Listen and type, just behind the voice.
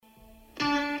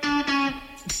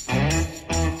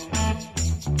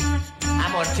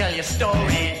tell you a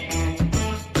story.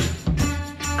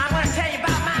 I'm gonna tell you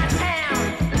about my town.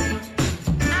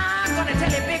 I'm gonna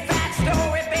tell you a big fat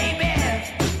story, baby.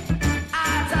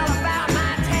 It's all about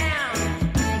my town.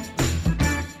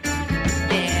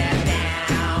 Yeah,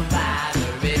 down by the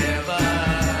river,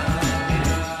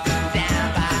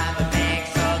 down by the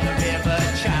banks of the River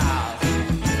Charles.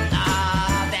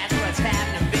 That's what's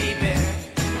happening, baby.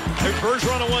 Here's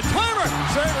Bergeron, a one-timer.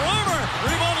 Save Romer.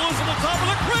 Rebound loose on the top of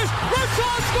the crease.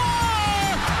 Richard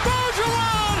score!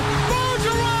 Bergeron!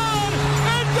 Bergeron!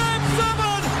 And Game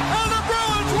 7! And the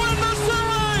Bruins win the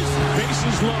series!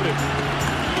 Bases loaded.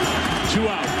 2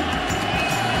 out.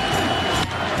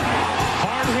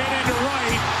 Hard hit into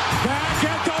right. Back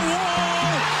at the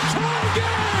wall. Tie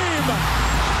game!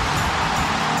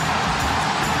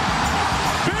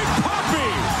 Big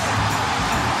Poppy!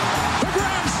 The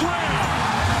grand slam!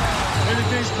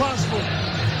 Anything's possible.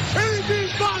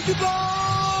 Anything's possible!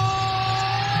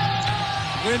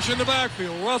 Lynch in the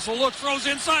backfield. Russell looks, throws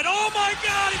inside. Oh my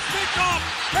God! It's picked off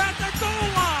at the goal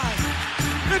line.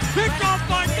 It's picked off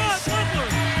by Gus Butler.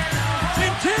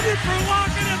 Intended for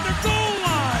Lockett at the goal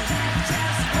line.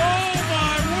 Oh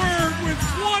my word! With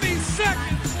 20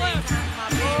 seconds left.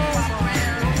 Oh my.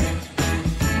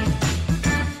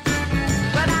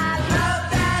 But I love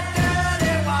that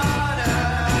dirty water.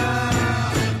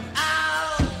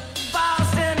 Oh,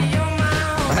 Boston, you're my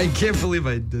home. I can't believe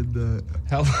I did that.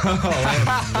 Hello.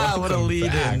 What a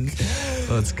lead in.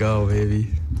 Let's go, baby.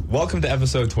 Welcome to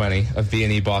episode 20 of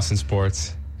B&E Boston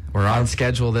Sports. We're on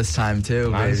schedule this time, too,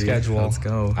 baby. On schedule. Let's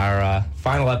go. Our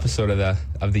final episode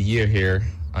of the year here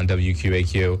on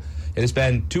WQAQ. It has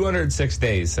been 206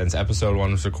 days since episode 1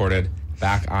 was recorded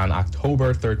back on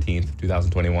October 13th,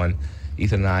 2021.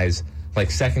 Ethan and I's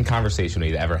second conversation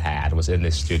we'd ever had was in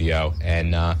this studio.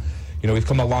 And, we've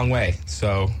come a long way.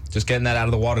 So just getting that out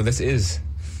of the water. This is,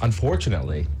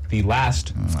 unfortunately, the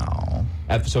last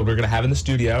episode we're going to have in the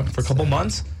studio for a couple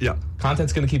months. Yeah.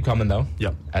 Content's going to keep coming, though.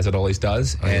 Yep. As it always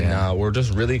does. We're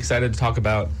just really excited to talk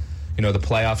about, the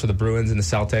playoffs for the Bruins and the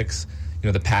Celtics.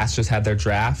 The Pats just had their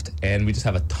draft, and we just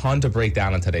have a ton to break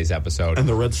down in today's episode. And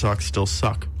the Red Sox still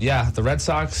suck. Yeah, the Red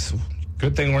Sox,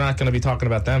 good thing we're not going to be talking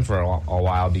about them for a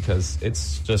while because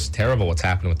it's just terrible what's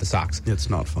happening with the Sox. It's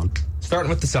not fun. Starting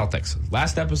with the Celtics.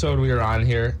 Last episode we were on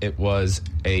here, it was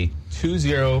a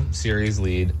 2-0 series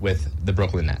lead with the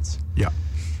Brooklyn Nets. Yeah.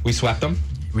 We swept them.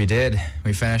 We did.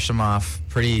 We finished them off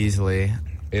pretty easily.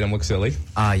 Made them look silly.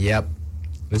 Yep.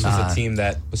 This was a team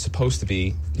that was supposed to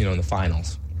be, in the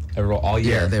finals all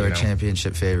year. Yeah, they were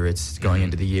championship favorites going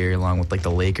into the year, along with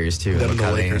the Lakers too. Then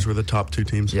the Lakers were the top two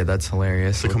teams. Yeah, that's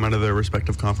hilarious. To come out of their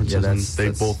respective conferences, and they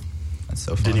both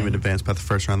didn't even advance past the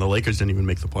first round. The Lakers didn't even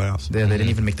make the playoffs. They didn't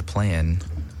even make the play-in.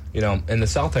 And the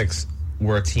Celtics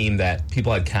were a team that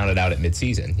people had counted out at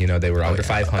midseason. They were under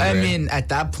 500. I mean, at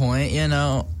that point,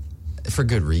 for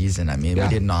good reason. I mean, we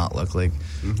did not look like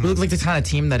we looked like the kind of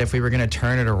team that if we were going to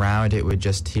turn it around, it would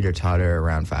just teeter-totter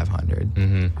around 500.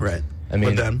 Mm-hmm. Right.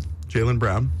 But then Jaylen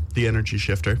Brown, the energy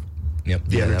shifter. Yep.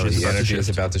 The energy is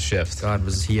about to shift. God,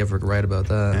 was he ever right about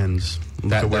that? And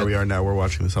look at where we are now. We're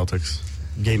watching the Celtics.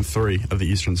 Game 3 of the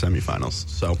Eastern semifinals.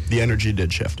 So the energy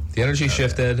did shift. The energy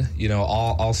shifted,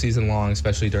 all season long,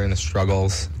 especially during the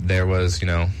struggles. There was,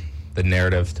 the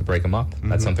narrative to break them up. Mm-hmm.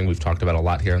 That's something we've talked about a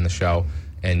lot here on the show.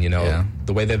 And,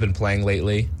 the way they've been playing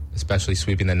lately, especially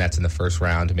sweeping the Nets in the first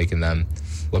round, making them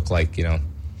look like,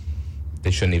 they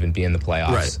shouldn't even be in the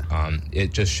playoffs. Right.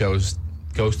 It just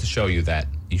goes to show you that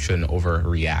you shouldn't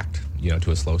overreact,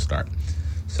 to a slow start.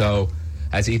 So,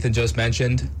 as Ethan just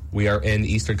mentioned, we are in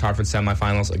the Eastern Conference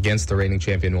semifinals against the reigning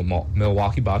champion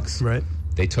Milwaukee Bucks. Right.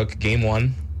 They took Game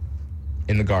 1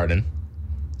 in the Garden,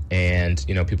 and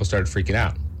people started freaking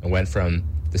out. It went from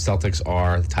the Celtics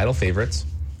are the title favorites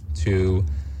to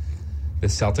the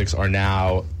Celtics are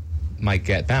now might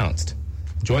get bounced.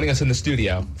 Joining us in the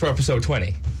studio for episode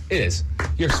 20 is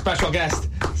your special guest,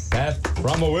 Seth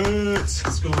Romowitz.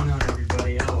 What's going on,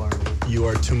 everybody? How are you? You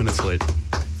are 2 minutes late.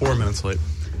 4 minutes late.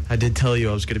 I did tell you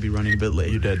I was going to be running a bit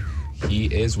late. You did. He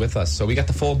is with us. So we got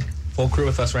the full crew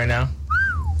with us right now.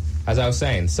 As I was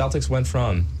saying, Celtics went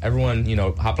from everyone,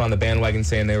 hopping on the bandwagon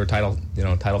saying they were title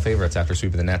favorites after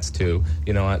sweeping the Nets to,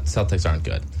 what, Celtics aren't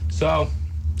good. So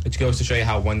it goes to show you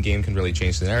how one game can really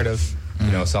change the narrative.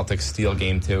 Celtics steal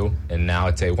Game 2, and now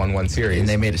it's a 1-1 series. And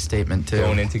they made a statement, too.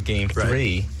 Going into Game 3.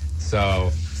 Right.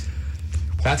 So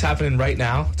that's happening right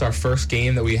now. It's our first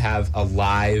game that we have a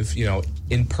live,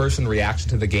 in-person reaction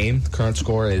to the game. The current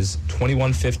score is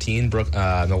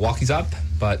 21-15. Milwaukee's up,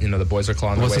 but, the boys are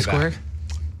clawing their way back. What's the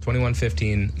score?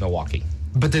 21-15 Milwaukee.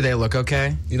 But did they look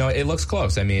okay? It looks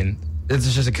close. I mean,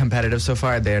 It's just a competitive so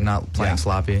far. They're not playing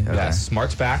sloppy. Okay. Yeah,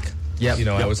 Smart's back. Yep. You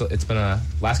know, Yep. it's been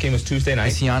last game was Tuesday night.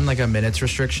 Is he on like a minutes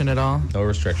restriction at all? No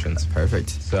restrictions. Perfect.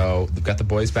 So we've got the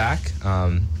boys back.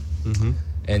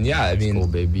 And yeah, I mean, Cool,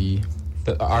 baby.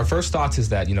 our first thoughts is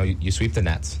that, you know, you sweep the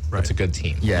Nets. Right. It's a good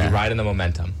team. Yeah. You ride in the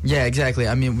momentum. Yeah, exactly.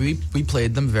 I mean, we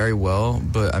played them very well,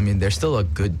 but I mean, they're still a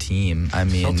good team. I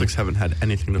mean, Celtics haven't had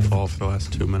anything to fall for the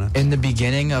last 2 minutes. in the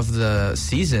beginning of the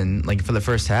season, like for the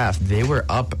first half, they were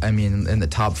up. I mean, in the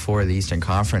top 4 of the Eastern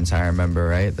Conference, I remember,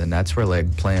 right? The Nets were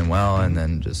like playing well, and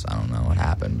then just I don't know what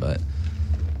happened, but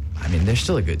I mean, they're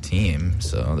still a good team.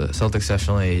 So the Celtics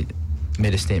definitely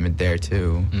made a statement there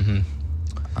too.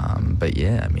 But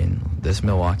yeah, I mean, this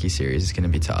Milwaukee series is going to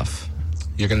be tough.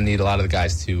 You're going to need a lot of the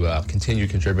guys to continue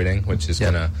contributing, which is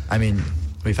going to... I mean,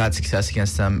 we've had success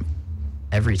against them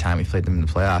every time we played them in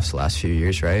the playoffs the last few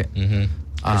years, right? There's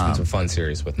been some fun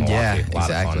series with Milwaukee. Yeah, a lot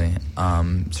exactly. Of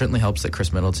fun. Certainly helps that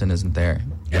Chris Middleton isn't there.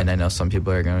 Yep. And I know some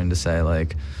people are going to say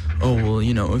like, oh, well,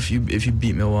 you know, if you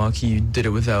beat Milwaukee, you did it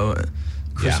without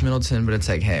Chris Middleton. But it's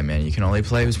like, hey, man, you can only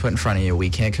play who's put in front of you. We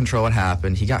can't control what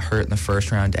happened. He got hurt in the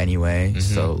first round anyway.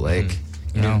 So, like,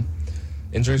 you know.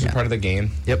 Injuries are part of the game.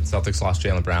 Yep. Celtics lost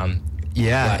Jaylen Brown.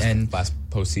 Yeah, and last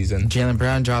postseason. Jaylen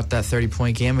Brown dropped that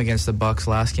 30-point game against the Bucks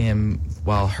last game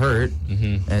while hurt,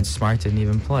 and Smart didn't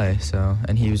even play. So,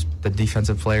 and he was the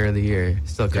defensive player of the year.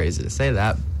 Still crazy to say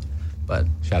that, but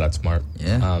Shout out Smart.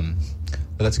 Yeah.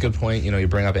 But that's a good point. You know, you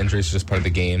bring up injuries, just part of the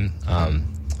game.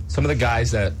 Some of the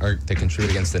guys that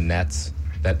contribute against the Nets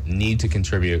that need to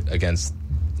contribute against,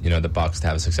 you know, the Bucks to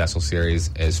have a successful series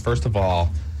is, first of all,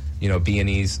 you know,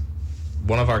 B&E's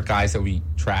one of our guys that we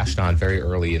trashed on very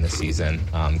early in the season,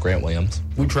 Grant Williams.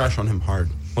 We trashed on him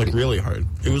hard, like really hard.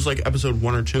 It was like episode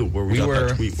 1 or 2 where we got were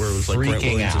that tweet where it was like Grant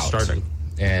freaking Williams is out. starting.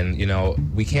 And, you know,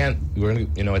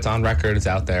 it's on record, it's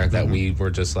out there, that we were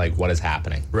just like, what is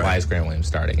happening? Right. Why is Grant Williams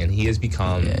starting? And he has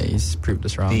become yeah, he's proved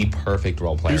us wrong. the perfect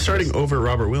role player. He was starting over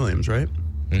Robert Williams, right?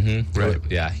 Mm-hmm. Right.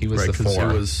 Yeah, he was Right, the 'cause 4. it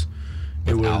with was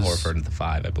Al Horford at the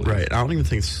 5, I believe. Right. I don't even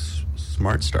think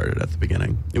Smart started at the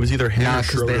beginning. It was either him Nah, or 'cause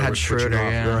Schroeder. they had were switching Schroeder,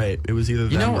 off. yeah. Right. It was either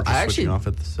them know, or just I switching actually- off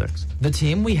at the 6th. The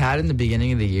team we had in the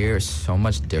beginning of the year is so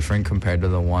much different compared to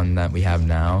the one that we have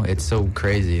now. It's so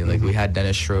crazy. Like, we had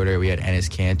Dennis Schroeder, we had Enes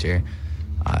Kanter.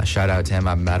 Shout out to him.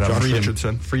 I met him. Josh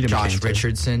Richardson. Josh Kanter.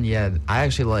 Richardson. Yeah, I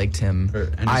actually liked him.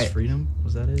 Or Ennis Freedom?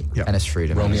 Was that it? Yeah. Enes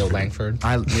Freedom. Romeo Enes Freedom.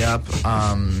 Langford. Yep.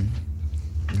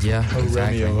 Yeah,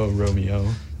 exactly. Romeo.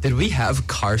 Did we have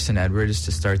Carson Edwards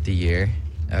to start the year?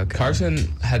 Okay.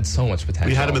 Carson had so much potential.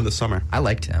 We had him in the summer. I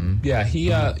liked him. Yeah, he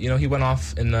you know, he went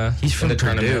off in the He's from in the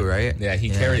Purdue, tournament. right? Yeah, he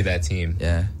Yeah. carried that team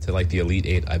Yeah. to like the Elite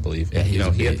 8, I believe. Yeah, And, he you was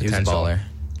know, a he had he was a potential. baller.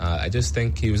 I just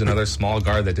think he was another small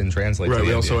guard that didn't translate. Right. to the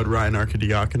We also NBA. had Ryan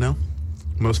Arcidiacono,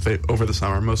 over the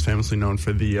summer, most famously known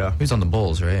for the. He was on the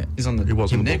Bulls, right? He's on the He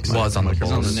was on the Knicks. Bulls. Was on the Like,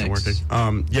 Bulls. his He's on the isn't Knicks.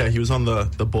 working. Yeah, he was on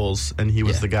the Bulls, and he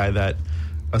was Yeah. the guy that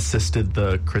assisted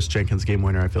the Chris Jenkins game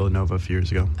winner at Villanova a few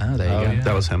years ago. Oh, there you Oh, go. yeah.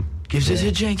 That was him. Gives it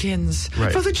to Jenkins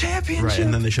Right. for the championship. Right,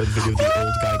 and then they showed the video of the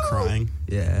old guy crying.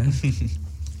 Yeah.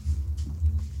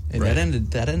 And Right.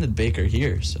 that ended Baker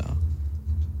here, so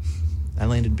I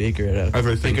landed Baker at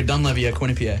Everything. Baker Dunleavy at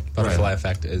Quinnipiac. Butterfly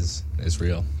effect is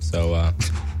real. So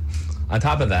on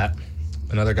top of that,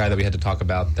 another guy that we had to talk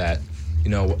about that, you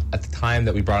know, at the time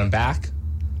that we brought him back,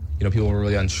 you know, people were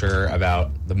really unsure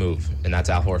about the move, and that's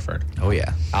Al Horford. Oh,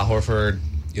 yeah. Al Horford,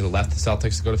 you know, left the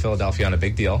Celtics to go to Philadelphia on a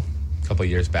big deal a couple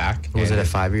of years back. Was it and a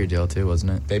 5-year deal, too,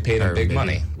 wasn't it? They paid him Or big maybe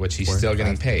money, which he's 4, still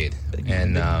getting 5. paid. Big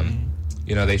And, money.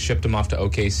 you know, they shipped him off to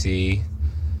OKC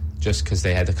just because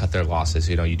they had to cut their losses.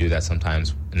 You know, you do that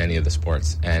sometimes in any of the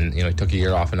sports. And, you know, he took a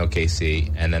year off in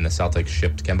OKC, and then the Celtics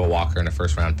shipped Kemba Walker and a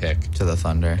first-round pick To the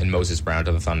Thunder. and Moses Brown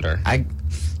to the Thunder. I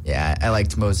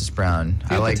liked Moses Brown. He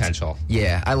I had liked potential.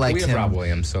 Yeah, I liked We have him. Rob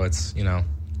Williams, so it's, you know,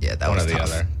 Yeah, that one was or the tough.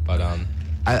 other.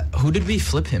 But Who did we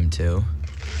flip him to?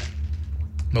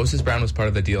 Moses Brown was part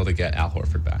of the deal to get Al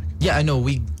Horford back. Yeah, I know.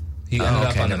 We He ended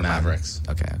up on the never mind. Mavericks.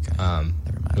 Okay. Never mind.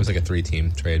 It was like a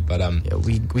 3-team trade, but Yeah,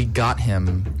 we got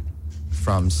him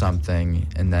from something,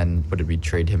 and then what did we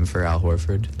trade him for? Al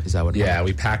Horford? Is that what? yeah, happened?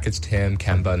 we packaged him,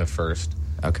 Kemba, in a first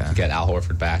Okay. to get Al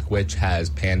Horford back, which has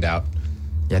panned out.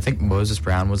 Yeah, I think Moses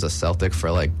Brown was a Celtic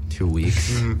for like 2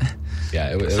 weeks.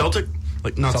 Yeah, it Celtic,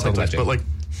 like not Celtic Celtics, legend. but like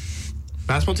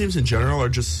basketball teams in general are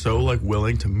just so like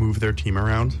willing to move their team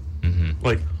around.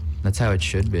 Like, That's how it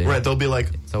should be. right? They'll be like,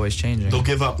 It's always changing. they'll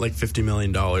give up like $50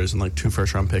 million and like 2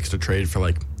 first-round picks to trade for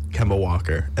like Kemba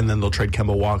Walker, and then they'll trade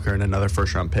Kemba Walker and another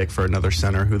first-round pick for another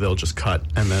center who they'll just cut,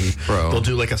 and then they'll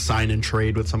do like a sign and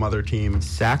trade with some other team.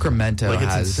 Sacramento Like,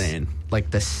 it's has insane. like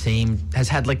the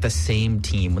same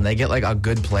team. When they get like a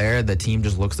good player, the team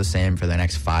just looks the same for the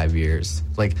next 5 years.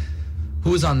 Like,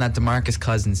 who was on that DeMarcus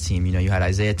Cousins team? You know, you had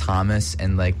Isaiah Thomas,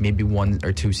 and like maybe 1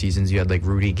 or 2 seasons you had like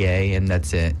Rudy Gay, and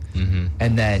that's it. Mm-hmm.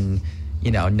 And then,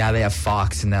 you know, now they have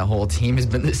Fox, and that whole team has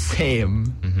been the same.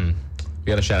 Mm-hmm. We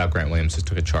got to shout out Grant Williams, who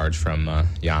took a charge from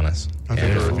Giannis. I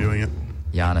think they're reviewing it.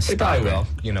 Giannis. They probably will,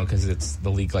 you know, because it's the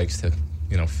league likes to,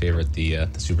 you know, favorite the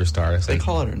superstars. If they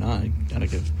call it or not, you gotta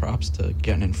give props to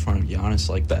getting in front of Giannis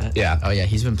like that. Yeah. Oh yeah,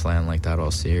 he's been playing like that all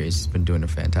series. He's been doing a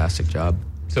fantastic job.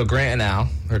 So Grant and Al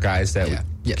are guys that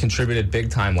contributed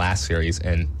big time last series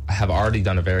and have already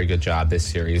done a very good job this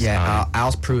series. Yeah,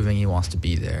 Al's proving he wants to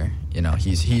be there. You know,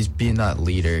 he's being that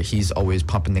leader. He's always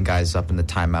pumping the guys up in the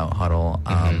timeout huddle.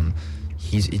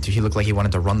 He looked like he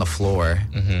wanted to run the floor.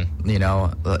 Mm-hmm. You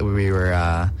know, we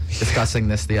were discussing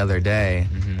this the other day,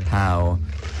 how,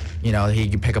 you know, he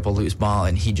could pick up a loose ball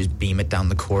and he just beam it down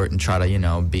the court and try to, you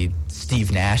know, be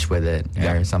Steve Nash with it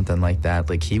or something like that.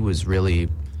 Like, he was really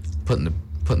putting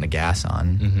the gas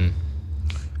on. Mm-hmm.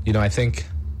 You know, I think,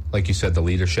 like you said, the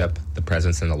leadership, the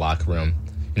presence in the locker room,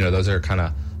 you know, those are kind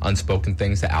of unspoken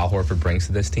things that Al Horford brings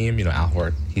to this team. You know, Al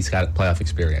Horford, he's got playoff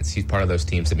experience. He's part of those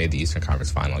teams that made the Eastern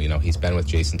Conference Final. You know, he's been with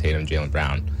Jason Tatum, Jaylen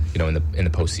Brown, you know, in the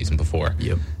postseason before.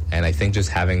 Yep. And I think just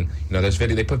having, you know,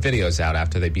 they put videos out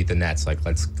after they beat the Nets. Like,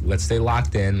 let's stay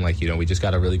locked in. Like, you know, we just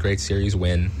got a really great series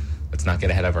win. Let's not get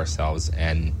ahead of ourselves.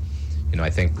 And, you know, I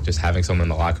think just having someone in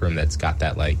the locker room that's got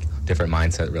that, like, different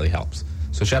mindset really helps.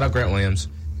 So shout out Grant Williams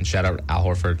and shout out Al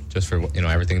Horford just for, you know,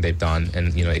 everything they've done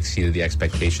and, you know, exceeded the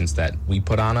expectations that we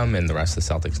put on them and the rest of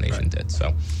the Celtics nation did.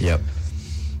 So, yep.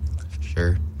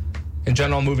 Sure. In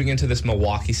general, moving into this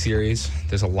Milwaukee series,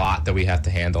 there's a lot that we have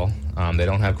to handle. They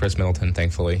don't have Chris Middleton,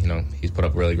 thankfully. You know, he's put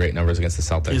up really great numbers against the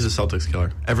Celtics. He's a Celtics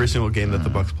killer. Every single game that the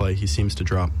Bucks play, he seems to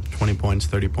drop 20 points,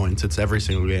 30 points. It's every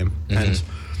single game. Mm-hmm. And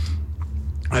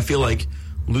I feel like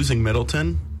losing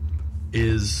Middleton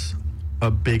is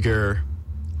a bigger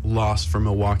loss for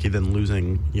Milwaukee than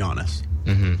losing Giannis.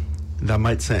 Mm-hmm. That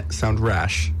might sound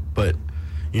rash, but,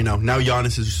 you know, now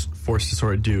Giannis is forced to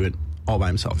sort of do it all by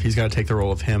himself. He's got to take the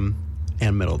role of him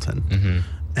and Middleton. Mm-hmm.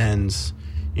 And,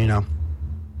 you know,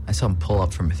 I saw him pull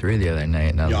up from 3 the other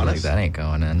night, and I was like, that ain't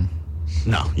going in.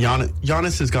 No.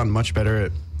 Giannis has gotten much better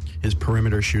at his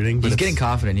perimeter shooting. But he's getting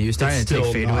confident. He was starting to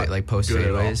take fadeaway, like post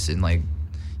fadeaways, and like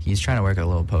he's trying to work a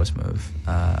little post move,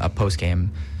 a post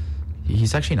game.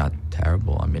 He's actually not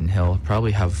terrible. I mean, he'll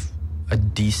probably have a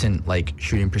decent like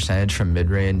shooting percentage from mid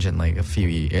range in like a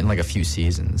few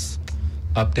seasons.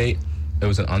 Update. It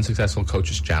was an unsuccessful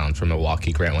coach's challenge from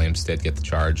Milwaukee. Grant Williams did get the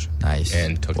charge. Nice.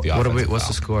 And took the offensive What's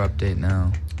the score update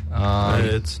now?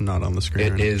 It's not on the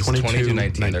screen. It is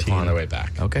 22-19. They're clawing their way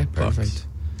back. Okay, perfect.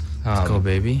 Let's go,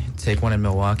 baby. Take one in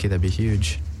Milwaukee. That'd be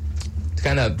huge. To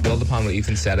kind of build upon what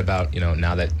Ethan said about, you know,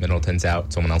 now that Middleton's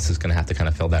out, someone else is going to have to kind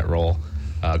of fill that role.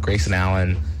 Grayson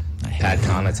Allen, Pat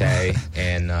Connaughton,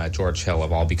 and George Hill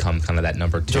have all become kind of that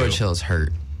number 2. George Hill's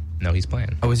hurt. No, he's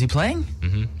playing. Oh, is he playing?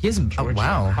 Mm-hmm. He isn't. Oh,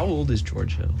 wow. How old is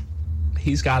George Hill?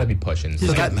 He's got to be pushing.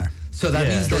 He's getting there. So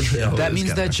that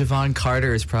means that Javon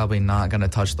Carter is probably not going to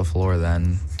touch the floor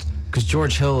then, because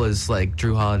George Hill is like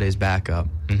Drew Holiday's backup.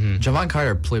 Mm-hmm. Javon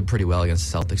Carter played pretty well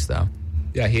against the Celtics, though.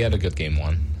 Yeah, he had a good game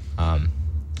 1.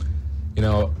 You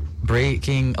know,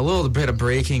 a little bit of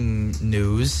breaking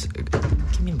news.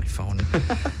 Give me my phone.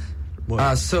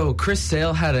 So Chris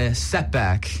Sale had a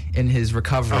setback in his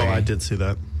recovery. Oh, I did see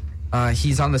that.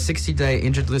 He's on the 60-day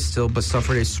injured list still, but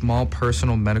suffered a small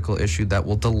personal medical issue that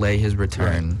will delay his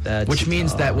return. Right. Which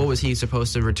means that, what was he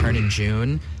supposed to return in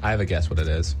June? I have a guess what it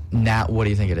is. Now, what do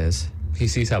you think it is? He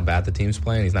sees how bad the team's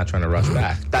playing. He's not trying to rush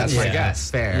back. That's my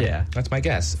guess. Fair. Yeah. That's my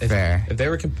guess. Fair. If they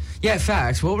were...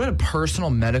 facts. What would a personal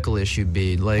medical issue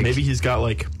be? Like, maybe he's got,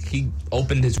 like... He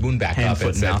opened his wound back up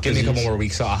and said, give me a couple more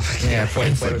weeks off. Yeah, play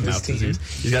with this team.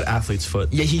 He's got athlete's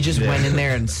foot. Yeah, he just went in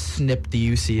there and snipped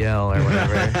the UCL or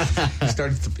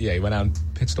whatever. He went out and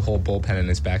pitched a whole bullpen in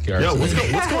his backyard. Yo, what's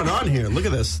going on here? Look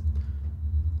at this.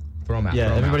 Throw him out.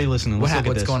 Yeah, everybody listening.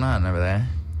 What's going on over there?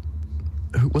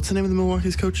 What's the name of the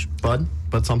Milwaukee's coach? Bud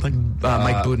something?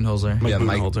 Mike Budenholzer. Mike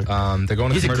Budenholzer. They're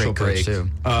going to commercial break too.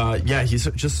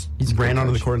 He ran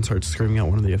onto the court and started screaming at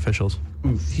one of the officials.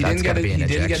 He didn't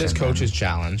get his coach's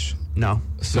challenge. No.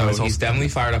 So he's definitely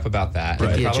fired up about that.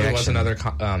 Right. It probably was another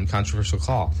controversial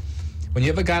call. When you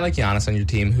have a guy like Giannis on your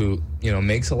team who, you know,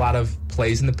 makes a lot of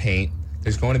plays in the paint,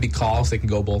 there's going to be calls that can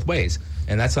go both ways.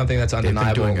 And that's something that's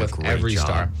undeniable with every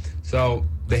star. So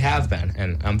They have been,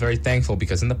 and I'm very thankful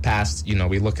because in the past,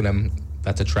 we look at them,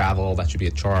 that's a travel, that should be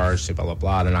a charge, blah, blah,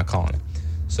 blah, they're not calling it.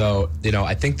 So,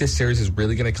 I think this series is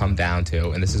really going to come down to,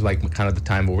 and this is like kind of the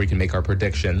time where we can make our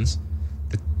predictions.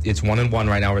 It's 1-1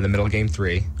 right now. We're in the middle of game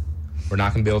 3. We're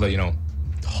not going to be able to,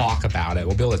 talk about it.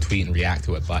 We'll be able to tweet and react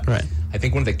to it, but Right. I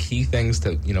think one of the key things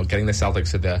to, getting the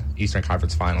Celtics to the Eastern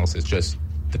Conference Finals is just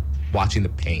watching the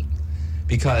paint.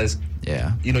 Because,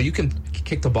 you can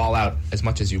kick the ball out as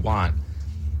much as you want.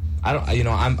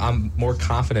 I'm more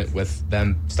confident with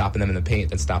them stopping them in the paint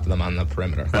than stopping them on the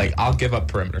perimeter. Right. Like, I'll give up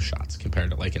perimeter shots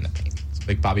compared to, in the paint.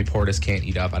 Like, Bobby Portis can't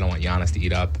eat up. I don't want Giannis to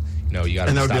eat up. You got to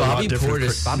And that would be a stop. lot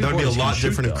different. That would be a lot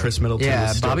different if Chris Middleton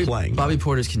was still playing. Bobby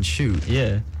Portis can shoot.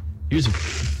 Yeah. He was,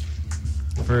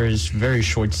 for his very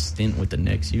short stint with the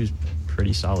Knicks, he was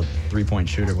pretty solid three-point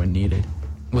shooter when needed.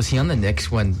 Was he on the Knicks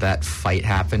when that fight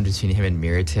happened between him and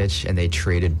Mirotic and they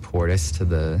traded Portis to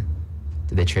the...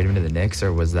 Did they trade him to the Knicks,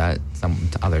 or was that some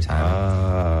other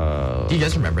time? Do you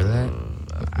guys remember that?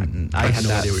 I have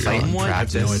no idea what you're fight in talking about. I have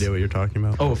practice. no idea what you're talking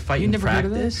about. Oh, a fight You in never heard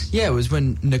of practice? this? Yeah, it was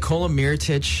when Nikola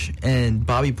Mirotic and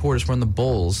Bobby Portis were on the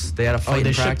Bulls. They had a fight they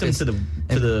in shipped practice. him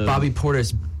to and the- Bobby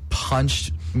Portis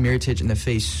punched Mirotic in the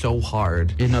face so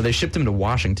hard. Yeah, no, they shipped him to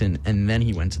Washington, and then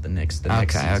he went to the Knicks the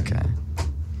next season. Okay.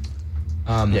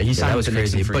 Yeah, he signed that with was the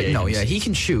Knicks crazy. in free But no, agency. yeah, he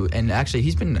can shoot, and actually,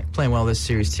 he's been playing well this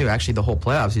series too. Actually, the whole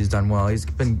playoffs, he's done well. He's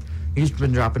been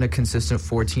dropping a consistent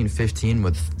 14, 15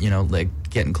 with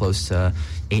getting close to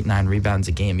 8-9 rebounds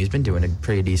a game. He's been doing a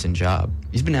pretty decent job.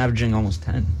 He's been averaging almost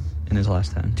 10 in his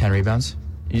last 10. 10 rebounds.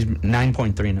 He's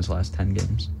 9.3 in his last 10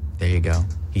 games. There you go.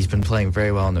 He's been playing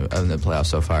very well in the playoffs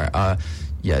so far.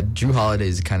 Drew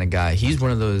Holiday's the kind of guy. He's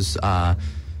one of those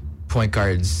point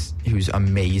guards who's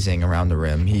amazing around the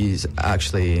rim. He's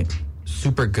actually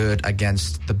super good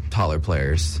against the taller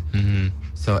players. Mm-hmm.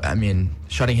 So, I mean,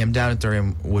 shutting him down at the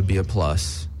rim would be a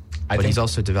plus. But he's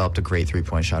also developed a great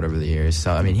three-point shot over the years.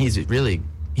 So, I mean, he's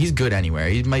good anywhere.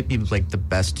 He might be like the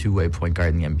best two-way point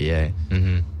guard in the NBA.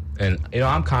 Mm-hmm. And,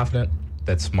 I'm confident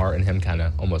that Smart and him kind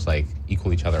of almost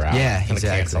equal each other out. Yeah, kind of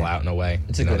exactly. cancel out in a way.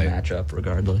 It's a good matchup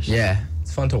regardless. Yeah.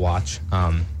 It's fun to watch.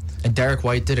 And Derek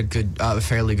White did a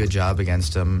fairly good job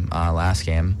against him last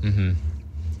game. Mm-hmm.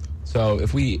 So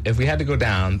if we had to go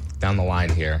down the line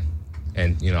here,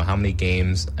 and how many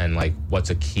games and what's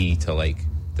a key to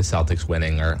the Celtics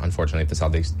winning, or unfortunately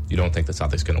if you don't think the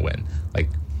Celtics going to win,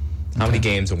 how many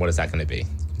games and what is that going to be?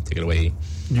 Take it away.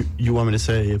 You want me to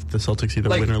say if the Celtics either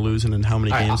win or lose, and then how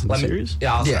many games in the series?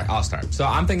 Yeah, I'll start. So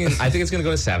I'm thinking, I think it's going to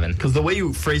go to 7. Because the way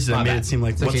you phrased it, made it seem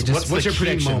like what's what's your the key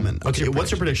prediction? moment? What's Okay, your what's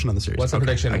your prediction on the series? What's the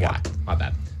prediction and I why? got it. My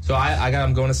bad. So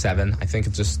I'm going to 7. I think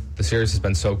it's just the series has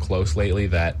been so close lately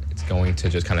that it's going to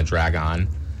just kind of drag on.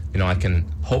 I can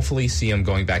hopefully see them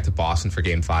going back to Boston for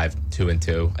Game 5,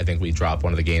 2-2. I think we drop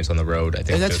one of the games on the road. I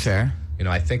think That's fair.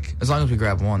 I think As long as we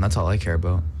grab one, that's all I care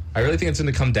about. I really think it's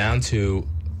going to come down to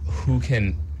who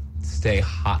can stay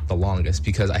hot the longest,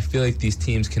 because I feel like these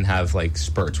teams can have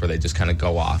spurts where they just kind of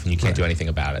go off and you can't do anything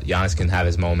about it. Giannis can have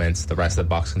his moments, the rest of the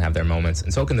Bucks can have their moments,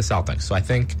 and so can the Celtics. So I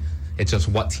think it's just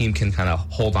what team can kind of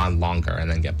hold on longer and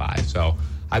then get by. So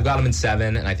I've got them in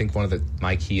 7, and I think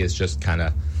my key is just kind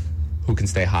of who can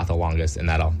stay hot the longest, and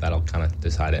that'll kind of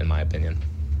decide it, in my opinion.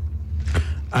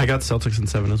 I got Celtics in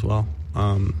 7 as well.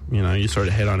 You sort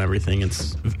of hit on everything.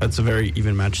 It's a very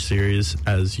even match series,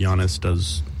 as Giannis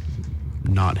does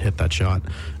not hit that shot.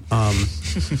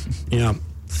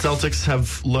 Celtics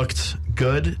have looked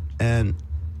good, and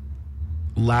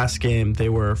last game they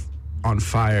were on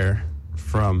fire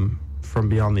from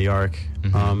beyond the arc.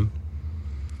 Mm-hmm.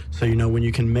 So when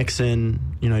you can mix in,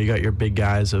 you got your big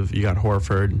guys you got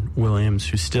Horford, Williams,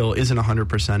 who still isn't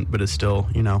 100%, but is still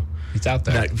He's out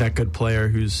there. that good player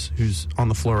who's on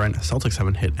the floor right now. Celtics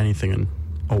haven't hit anything in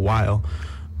a while.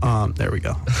 There we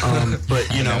go. But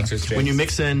when you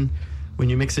mix in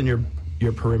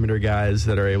your perimeter guys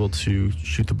that are able to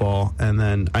shoot the ball, and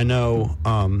then I know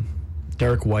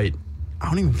Derek White. I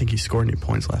don't even think he scored any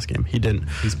points last game. He didn't.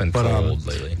 He's been cold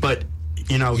lately. But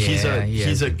he's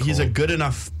a good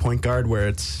enough point guard where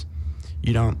it's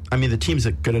the team's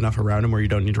good enough around him where you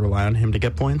don't need to rely on him to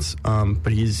get points.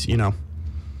 But he's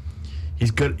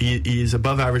good. He's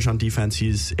above average on defense.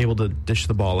 He's able to dish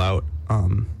the ball out.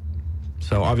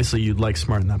 So obviously you'd like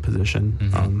Smart in that position.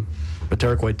 Mm-hmm. But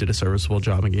Derek White did a serviceable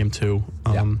job in Game 2.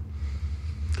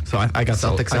 So I got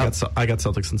Celtics I got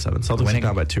Celtics in 7. Celtics are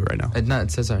down by 2 right now.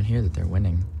 It says on here that they're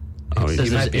winning. Oh, It says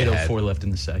You might there's be 8:04 left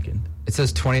in the second. It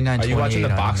says 29-28. Are you watching the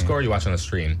on box here. score, or are you watching the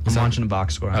stream? I'm watching the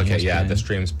box score. On Okay, yeah, ESPN. the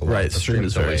stream's below. Right, the stream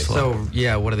is very delayed. slow. So,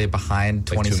 yeah, what are they behind?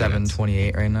 Like 2 minutes.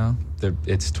 27-28 right now?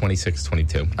 It's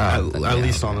 26-22. At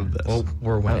least on this. Well,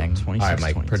 we're winning. 26, All right,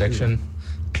 Mike, 22. prediction?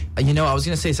 You know, I was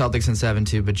going to say Celtics in 7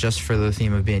 too, but just for the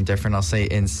theme of being different, I'll say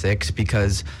in 6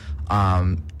 because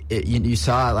you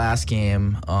saw it last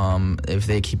game. If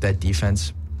they keep that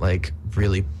defense like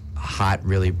really hot,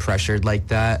 really pressured like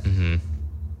that, you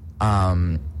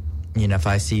know, if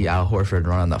I see Al Horford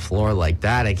run on the floor like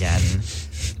that again,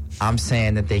 I'm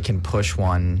saying that they can push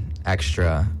one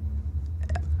extra.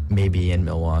 Maybe in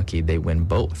Milwaukee they win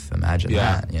both. Imagine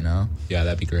that, you know? Yeah,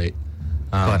 that'd be great.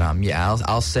 But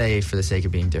I'll say for the sake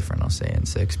of being different, I'll say in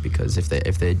 6 because if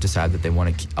they decide that they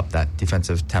want to up that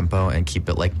defensive tempo and keep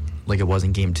it like it was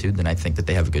in Game 2, then I think that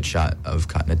they have a good shot of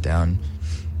cutting it down.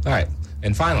 All right,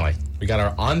 and finally, we got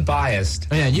our unbiased.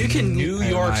 Oh, yeah, you can New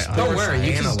York Sports don't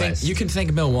worry. analyst. You can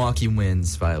think Milwaukee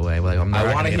wins. By the way, like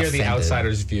I want to hear the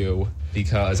outsider's view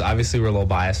because obviously we're a little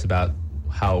biased about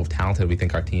how talented we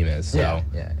think our team is. So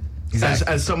yeah.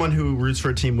 As someone who roots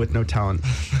for a team with no talent,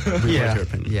 we like your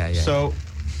opinion. Yeah. So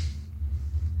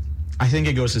I think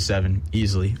it goes to 7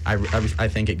 easily. I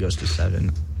think it goes to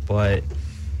 7, but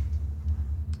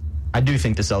I do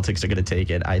think the Celtics are going to take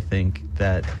it. I think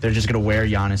that they're just going to wear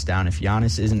Giannis down. If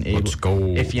Giannis isn't able, Let's go.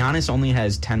 If Giannis only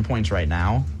has 10 points right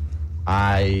now,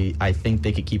 I think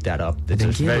they could keep that up. They're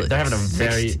having a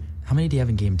very. How many do you have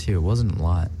in Game 2? It wasn't a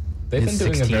lot. They've been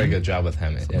doing 16? a very good job with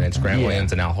him, and it's Grant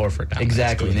Williams and Al Horford down there.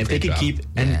 Exactly, It's and if they doing a could great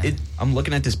keep, job. and I'm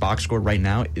looking at this box score right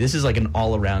now. This is like an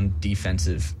all-around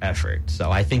defensive effort. So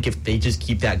I think if they just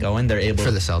keep that going, they're able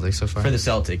For the Celtics so far? For the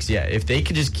Celtics, yeah. If they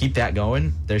could just keep that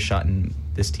going, they're shutting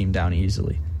this team down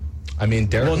easily. I mean,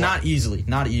 Well, not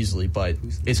easily, but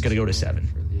it's going to go to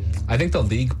 7. I think the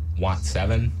league wants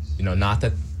 7. You know, not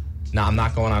that. Now, I'm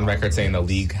not going on record saying the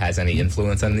league has any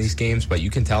influence on these games, but you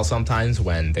can tell sometimes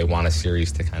when they want a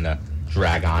series to kind of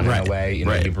drag on in a way. You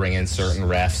know, you bring in certain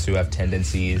refs who have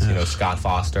tendencies. You know, Scott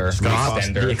Foster,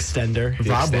 the extender.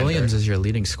 Rob Williams is your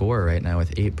leading scorer right now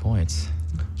with 8 points.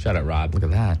 Shout out, Rob. Look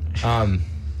at that.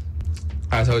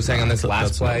 As I was saying on this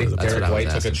last play, what Derek I was White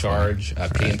took a asking for. charge.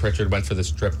 Peyton Pritchard went for the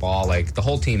strip ball. Like, the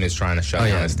whole team is trying to shut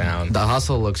Giannis down. The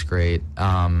hustle looks great.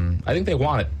 I think they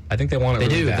want it. I think they want it They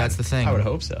really do. bad. That's the thing. I would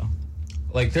hope so.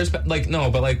 Like, there's like no,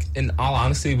 but like in all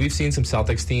honesty, we've seen some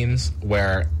Celtics teams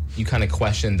where you kind of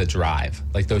question the drive.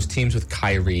 Like those teams with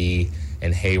Kyrie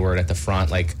and Hayward at the front.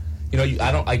 Like, you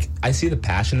know, I see the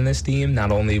passion in this team,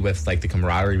 not only with like the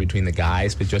camaraderie between the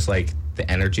guys, but just like the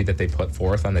energy that they put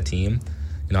forth on the team.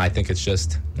 You know, I think it's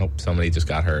just somebody just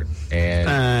got hurt,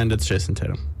 and it's Jason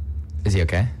Tatum. Is he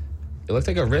okay? It looked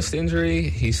like a wrist injury.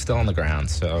 He's still on the ground,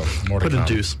 so more to Put come. a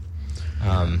deuce.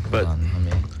 But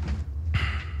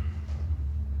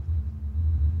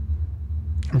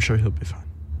I'm sure he'll be fine.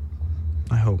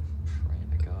 I hope.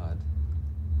 God.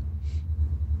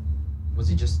 Was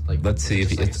he just like? Let's see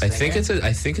if I think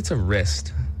it's a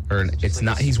wrist, or it's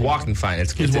not. He's walking fine.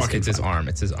 It's his arm.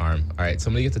 It's his arm. All right,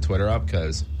 somebody get the Twitter up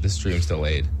because this stream's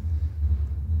delayed.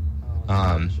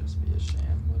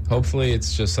 Hopefully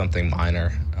it's just something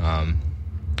minor.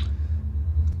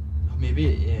 Maybe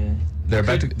yeah.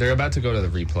 They're about to go to the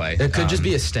replay. It could just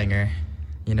be a stinger.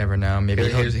 You never know. Maybe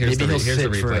here's the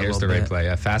replay. Here's the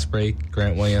replay. A fast break.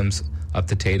 Grant Williams up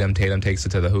to Tatum. Tatum takes it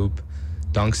to the hoop,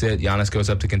 dunks it. Giannis goes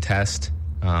up to contest.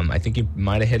 I think he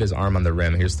might have hit his arm on the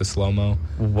rim. Here's the slow mo.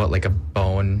 What, like a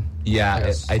bone? Yeah,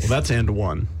 That's and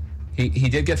one. He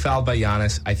did get fouled by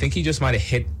Giannis. I think he just might have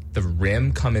hit the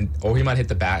rim coming, or he might hit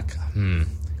the back.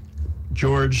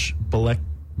 George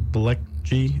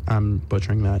Bilecki, I'm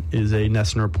butchering that, is a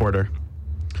Nesson reporter.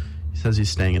 He says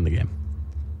he's staying in the game.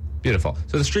 Beautiful.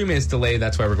 So the stream is delayed.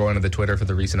 That's why we're going to the Twitter for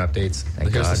the recent updates.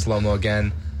 Here's the slow-mo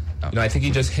again. You know, I think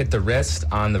he just hit the wrist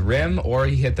on the rim, or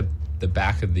he hit the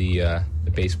back of the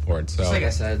baseboard. So, Just like I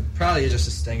said, probably just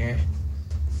a stinger.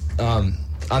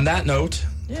 On that note,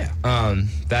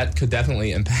 that could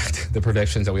definitely impact the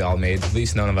predictions that we all made. At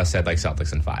least none of us said like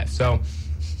Celtics in 5. So,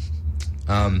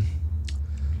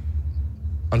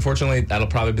 unfortunately, that'll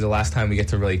probably be the last time we get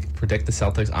to really predict the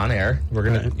Celtics on air. We're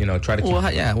gonna, try to keep. We'll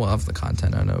have the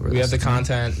content on over. We have the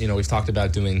content. You know, we've talked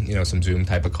about doing, some Zoom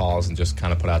type of calls and just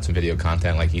kind of put out some video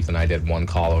content. Like Ethan and I did one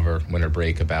call over winter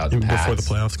break about Before the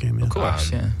playoffs game. Yeah. Of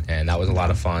course, and that was a lot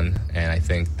of fun. And I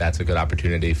think that's a good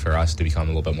opportunity for us to become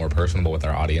a little bit more personable with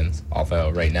our audience. Although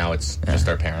right now it's just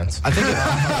our parents. I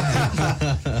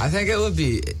think it would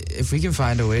be if we can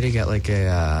find a way to get like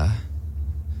a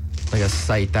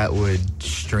site that would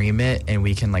stream it and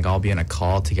we can like all be in a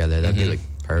call together. That'd be like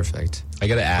perfect. I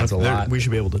get it adds a lot. We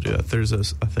should be able to do that. There's a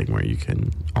thing where you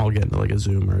can all get into like a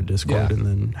Zoom or a Discord and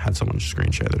then have someone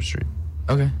screen share their stream.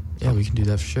 Okay. Yeah, we can do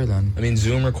that for sure then. I mean,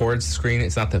 Zoom records the screen.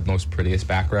 It's not the most prettiest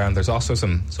background. There's also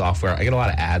some software. I get a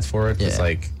lot of ads for it. Yeah. It's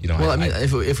like, Well, I mean,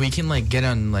 if we can like get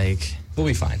on like. We'll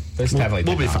be fine. There's definitely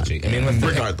we'll be fine. technology. I mean,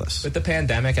 Regardless. with the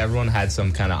pandemic, everyone had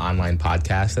some kind of online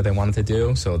podcast that they wanted to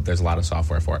do, so there's a lot of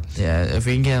software for it. Yeah, if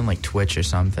we can get on like Twitch or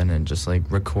something and just like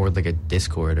record like a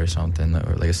Discord or something,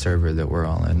 or like a server that we're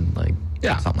all in, like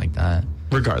something like that.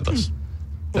 Regardless.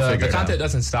 The content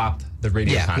doesn't stop. The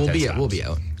radio content stops. we'll be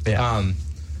out.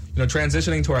 You know,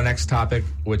 transitioning to our next topic,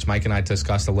 which Mike and I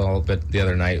discussed a little bit the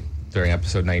other night during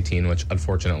episode 19, which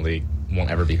unfortunately won't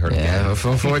ever be heard Yeah,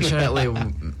 again. unfortunately,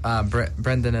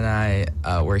 Brendan and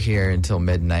I were here until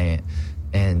midnight,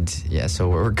 and so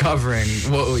we're covering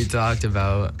what we talked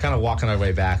about. Kind of walking our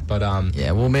way back, but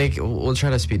we'll try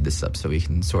to speed this up so we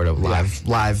can sort of live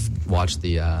watch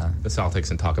the Celtics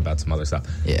and talk about some other stuff.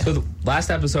 Yeah. So the last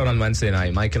episode on Wednesday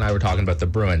night, Mike and I were talking about the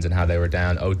Bruins and how they were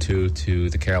down 0-2 to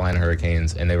the Carolina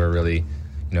Hurricanes, and they were really,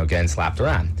 getting slapped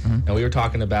around. Mm-hmm. And we were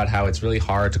talking about how it's really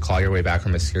hard to claw your way back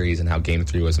from a series and how Game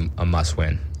 3 was a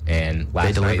must-win. And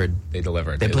last night, they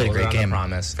delivered. They played a great on game. The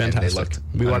promise. Fantastic. And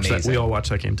they looked amazing. We all watched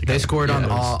that game together. They scored on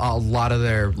a lot of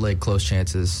their like close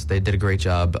chances. They did a great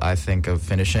job, I think, of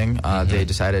finishing. They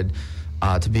decided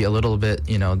to be a little bit,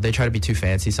 they try to be too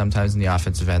fancy sometimes in the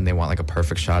offensive end. They want like a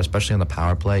perfect shot, especially on the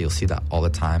power play. You'll see that all the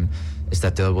time. Is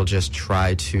that they will just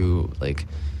try to like.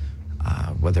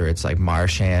 Whether it's like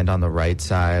Marchand on the right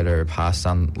side or pass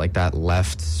on like that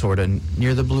left, sort of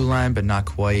near the blue line, but not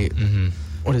quite. Mm-hmm.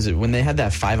 What is it? When they had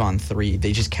that 5-on-3,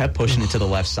 they just kept pushing it to the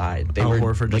left side.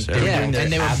 Horford just doing their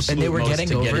and they were most getting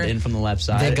to over get it in from the left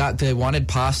side. They wanted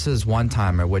passes one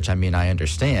timer, which I mean I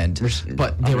understand,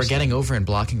 but they were getting over and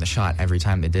blocking the shot every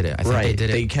time they did it. I think they did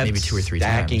it kept maybe 2 or 3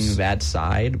 stacking times. that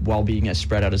side while being as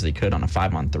spread out as they could on a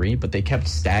 5-on-3, but they kept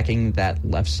stacking that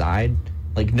left side.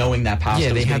 Like knowing that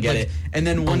Pasta was going to get it, and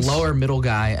then a lower middle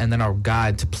guy, and then our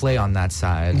guy to play on that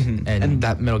side, and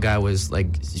that middle guy was like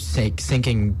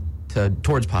sinking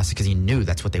towards Pasta because he knew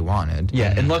that's what they wanted.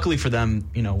 Yeah, and luckily for them,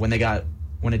 when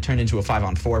it turned into a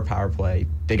 5-on-4 power play,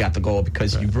 they got the goal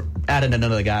because you added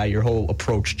another guy. Your whole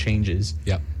approach changes.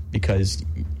 Yep. Because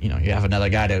you have another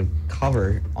guy to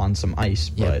cover on some ice,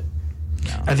 but.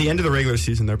 No. At the end of the regular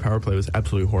season, their power play was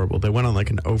absolutely horrible. They went on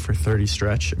like an 0-for-30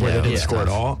 stretch where they didn't score at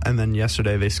all. And then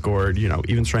yesterday they scored,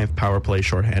 even strength power play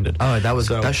shorthanded. Oh,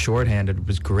 that shorthanded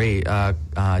was great.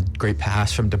 Great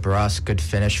pass from DeBrusque. Good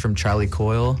finish from Charlie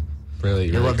Coyle. Really,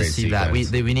 you love to see sequence.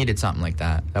 that. We needed something like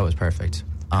that. That was perfect.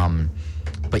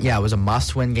 But yeah, it was a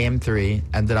must-win Game 3.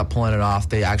 Ended up pulling it off.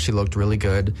 They actually looked really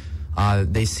good.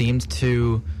 They seemed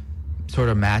to sort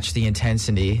of match the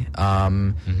intensity.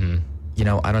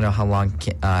 I don't know how long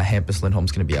Hampus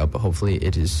Lindholm's going to be out, but hopefully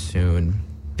it is soon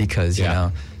because,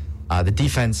 the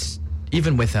defense,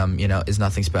 even with them, is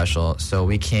nothing special. So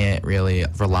we can't really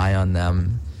rely on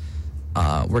them.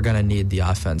 We're going to need the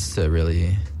offense to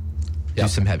really do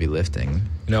some heavy lifting.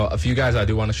 A few guys I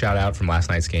do want to shout out from last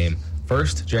night's game.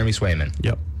 First, Jeremy Swayman.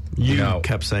 Yep. You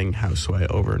kept saying Houseway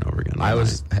over and over again.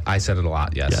 I said it a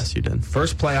lot, yes. Yes, you did.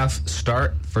 First playoff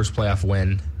start, first playoff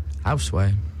win.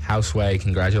 Houseway,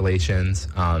 congratulations.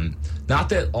 Not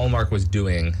that Ullmark was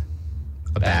doing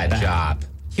a bad job.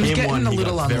 He was getting a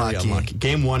little unlucky.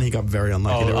 Game 1, he got very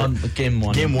unlucky. Game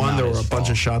 1, there were a bunch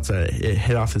of shots that it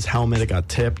hit off his helmet. It got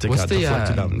tipped. It got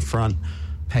deflected out in front.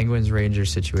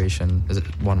 Penguins-Rangers situation. Is it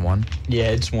 1-1? Yeah,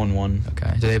 it's 1-1.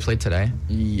 Okay. Do they play today?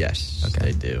 Yes,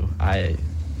 they do. They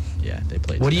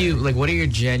played What today. do you, what are your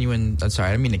genuine... I'm sorry,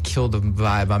 I didn't mean to kill the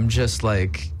vibe. I'm just,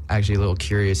 actually a little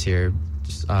curious here.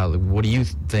 What do you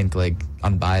think,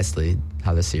 unbiasedly,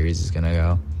 how the series is going to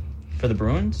go? For the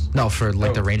Bruins? No, for,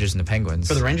 the Rangers and the Penguins.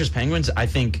 For the Rangers-Penguins, I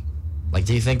think...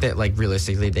 do you think that,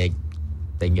 realistically, they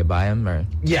can get by them, or...?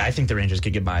 Yeah, I think the Rangers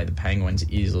could get by the Penguins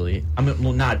easily. I mean,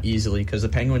 well, not easily, because the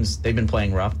Penguins, they've been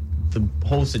playing rough. The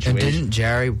whole situation... And didn't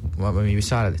Jerry... we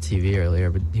saw it at the TV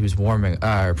earlier, but he was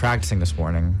practicing this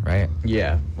morning, right?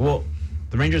 Yeah. Well...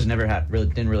 The Rangers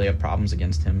didn't really have problems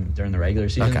against him during the regular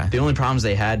season. Okay. The only problems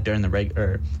they had during the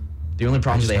only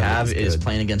problems they have is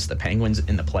playing against the Penguins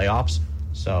in the playoffs.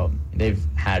 So they've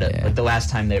had it. The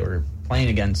last time they were playing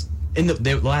against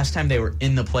the last time they were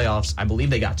in the playoffs, I believe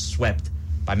they got swept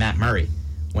by Matt Murray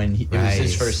when it was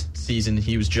his first season.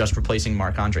 He was just replacing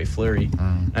Marc-Andre Fleury.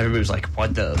 Everybody was like,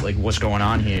 "What the what's going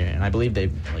on here?" And I believe they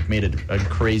made a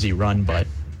crazy run, but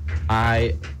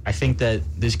I think that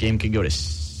this game could go to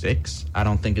 6. I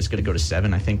don't think it's going to go to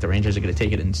 7. I think the Rangers are going to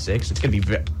take it in 6. It's going to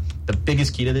be the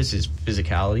biggest key to this is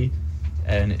physicality,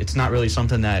 and it's not really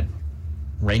something that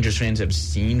Rangers fans have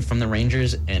seen from the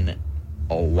Rangers in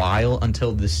a while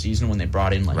until this season when they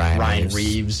brought in Ryan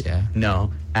Reeves. Yeah.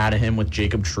 Added him with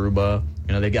Jacob Trouba.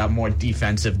 They got more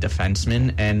defensive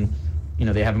defensemen, and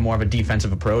they have more of a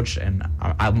defensive approach, and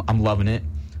I'm loving it.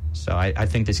 So I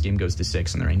think this game goes to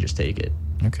 6, and the Rangers take it.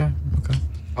 Okay.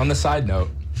 On the side note,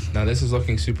 now this is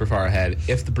looking super far ahead.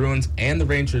 If the Bruins and the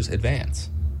Rangers advance,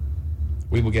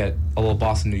 we will get a little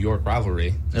Boston-New York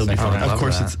rivalry. It'll be fun.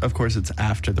 Of course, it's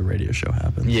after the radio show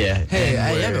happens. Yeah. Hey,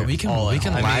 and yeah, we're but we can all at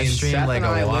home. live stream Seth like and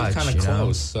I a live watch, kind of you know?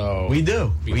 close, so We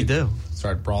do. we We could do.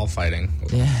 start brawl fighting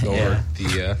Yeah, over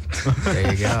the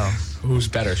There you go. who's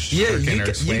better, Yeah, Shurkin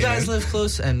or you guys Swayman. live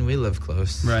close and we live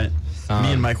close. Right.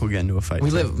 Me and Mike will get into a fight. Me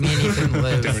and Ethan different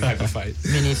type live. of fight.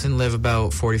 Me and Ethan live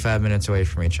about 45 minutes away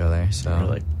from each other, so We're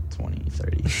like 20,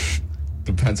 30.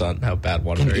 Depends on how bad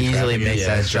one can very easily traffic make is.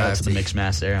 that shout out drive to the mixed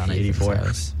mass there on Ethan's 84.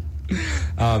 house.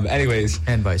 Anyways,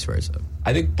 And vice versa.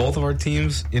 I think both of our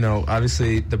teams,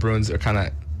 obviously the Bruins are kind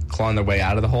of clawing their way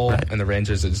out of the hole, Right. and the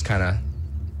Rangers are just kind of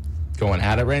going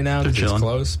at it right now. They're It's chilling.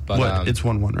 close, but What? It's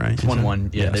 1-1, right? 1-1.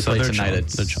 Yeah, they so play they're tonight chilling. at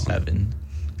They're chilling.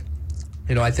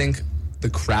 7. I think the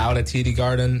crowd at TD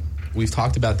Garden, we've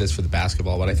talked about this for the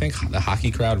basketball, but I think the hockey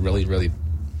crowd really, really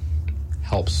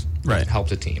helps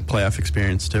a team. Playoff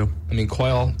experience too. I mean,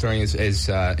 Coyle, during his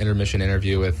intermission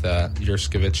interview with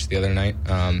Jurskovic the other night,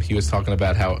 he was talking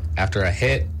about how after a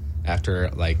hit, after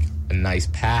like a nice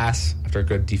pass, after a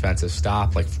good defensive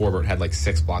stop, like Forbort had like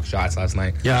 6 block shots last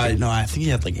night. Yeah, no, I think he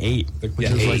had like 8, which Yeah,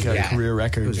 is 8, like a yeah. career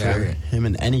record was for great. him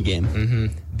in any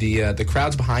game. The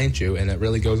crowd's behind you, and it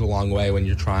really goes a long way when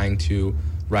you're trying to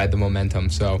ride the momentum.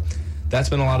 So that's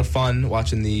been a lot of fun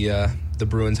watching the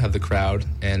Bruins have the crowd,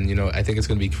 and I think it's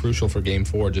going to be crucial for Game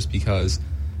 4 just because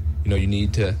you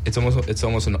need to. It's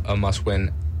almost a must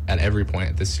win at every point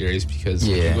at this series because if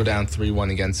you Yeah. go down 3-1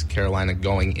 against Carolina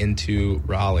going into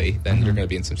Raleigh, then you're going to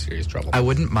be in some serious trouble. I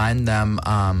wouldn't mind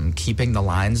them keeping the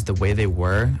lines the way they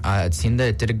were. It seemed that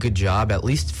it did a good job, at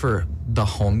least for the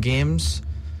home games.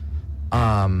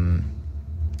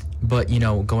 But,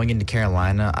 going into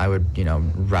Carolina, I would,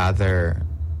 rather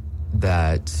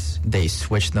that they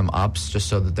switch them up just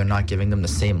so that they're not giving them the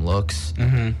same looks.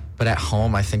 Mm-hmm. But at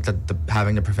home, I think that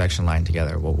having the perfection line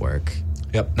together will work.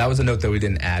 Yep, that was a note that we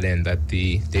didn't add in, that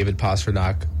the David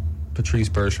Pastrnak, Patrice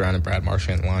Bergeron, and Brad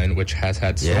Marchand line, which has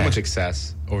had so much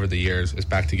success over the years, is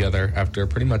back together after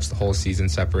pretty much the whole season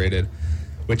separated,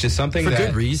 which is something For that...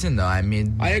 good reason, though. I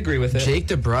mean, I agree with it. Jake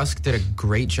DeBrusk did a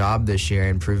great job this year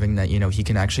in proving that, he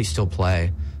can actually still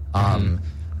play.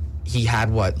 He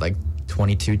had,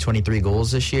 22, 23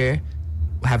 goals this year?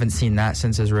 Haven't seen that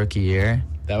since his rookie year.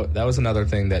 That was another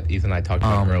thing that Ethan and I talked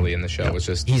about early in the show, was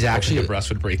just he's hoping actually- DeBrusk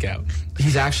would break out.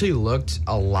 He's actually looked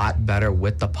a lot better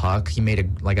with the puck. He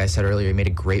made like I said earlier, he made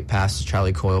a great pass to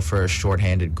Charlie Coyle for a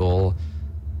shorthanded goal.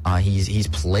 He's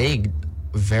played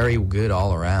very good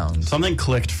all around. Something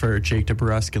clicked for Jake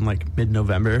DeBrusk in like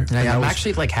mid-November. And that I'm was-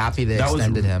 actually happy they that was-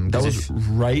 extended him. That 'cause was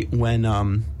right when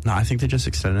I think they just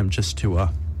extended him just to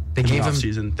They gave him-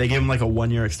 season. They gave him like a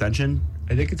 1-year extension.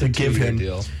 I think it's To a give 2-year him-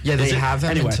 deal. yeah, they Is it- have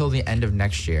him anyway. until the end of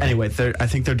next year. Anyway, I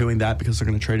think they're doing that because they're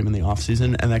going to trade him in the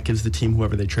offseason, and that gives the team,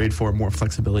 whoever they trade for, more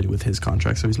flexibility with his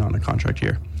contract, so he's not in a contract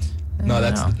year.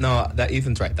 That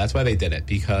Ethan's right. That's why they did it,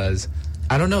 because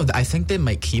I don't know. I think they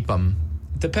might keep him.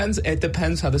 it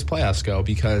depends how this playoffs go,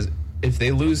 because if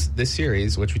they lose this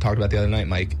series, which we talked about the other night,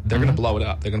 Mike, they're going to blow it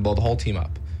up. They're going to blow the whole team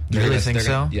up. You really think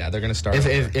so? Yeah, they're going to start If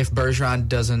over. if Bergeron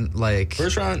doesn't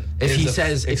Bergeron, if is he a-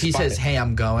 says expi- hey,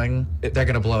 I'm going, they're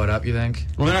gonna blow it up. You think?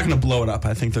 Well, they're not going to blow it up.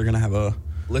 I think they're going to have a...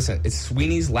 listen, it's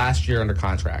Sweeney's last year under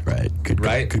contract.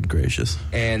 Good gracious.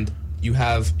 And you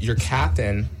have your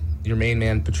captain, your main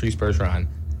man, Patrice Bergeron,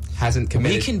 hasn't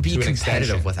committed We can be to an competitive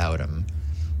extension. without him.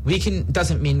 We can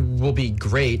doesn't mean we'll be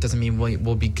great. Doesn't mean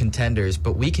we'll be contenders.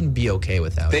 But we can be okay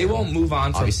without. They him. won't move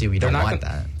on. Obviously, we they're don't not want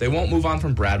gonna- that. They won't move on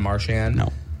from Brad Marchand.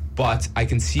 No. But I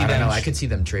can see I them. don't know. I could see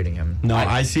them trading him. No,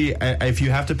 I see... if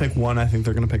you have to pick one, I think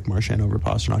they're going to pick Marchand over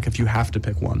Pastrnak, if you have to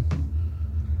pick one.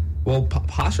 Well,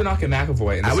 Pastrnak and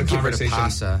McAvoy. And I this would is a get rid of conversation.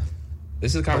 Pasa.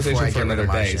 This is a before I conversation get for rid of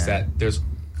another day. Is Marchand. that there's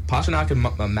Pastrnak and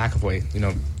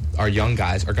McAvoy. Our young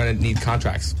guys are going to need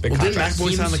contracts. Big Well, didn't contracts.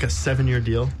 McAvoy sign like a 7-year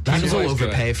deal? Teams will McAvoy's good.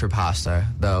 overpay for Pasta,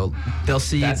 though. They'll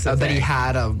see That's the that he thing.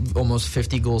 had a almost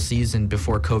 50-goal season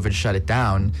before COVID shut it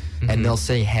down, and they'll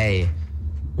say, "Hey,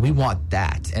 we want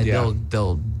that," and Yeah.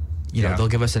 they'll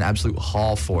give us an absolute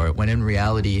haul for it. When in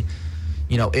reality,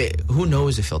 who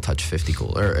knows if he'll touch 50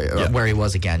 goal or where he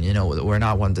was again? We're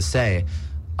not one to say.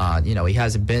 He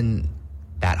hasn't been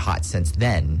that hot since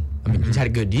then. I mean, he had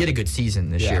a good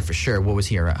season this Yeah. year for sure. What was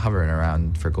he hovering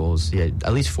around for goals? He had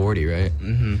at least 40, right?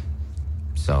 Mm-hmm.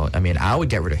 So, I mean, I would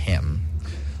get rid of him.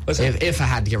 Listen, If I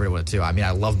had to get rid of one too. I mean,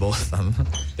 I love both of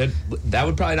them. that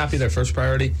would probably not be their first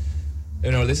priority.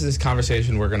 This is a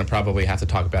conversation we're going to probably have to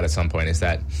talk about at some point. Is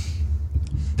that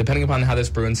depending upon how this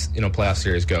Bruins playoff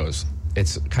series goes,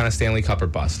 it's kind of Stanley Cup or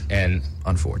bust. And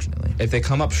Unfortunately. if they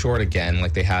come up short again,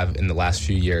 like they have in the last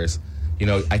few years,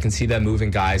 I can see them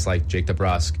moving guys like Jake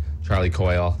DeBrusque, Charlie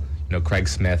Coyle, Craig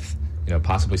Smith,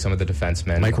 possibly some of the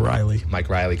defensemen. Mike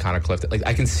Riley, Connor Clifton. Like,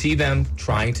 I can see them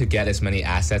trying to get as many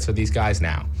assets for these guys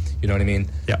now. You know what I mean?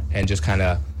 Yeah. And just kind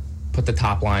of put the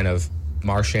top line of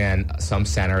Marchand, some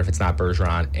center if it's not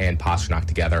Bergeron, and Pastrnak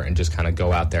together and just kind of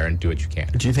go out there and do what you can.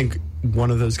 Do you think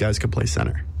one of those guys could play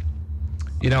center?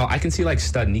 I can see like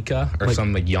Studnicka or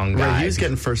some young guy. Right, he was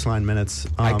getting first line minutes.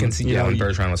 I can see when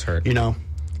Bergeron was hurt.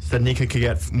 Studnicka could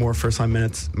get more first line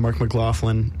minutes. Mark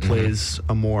McLaughlin plays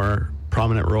a more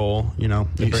prominent role. You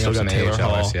bring still up some got Taylor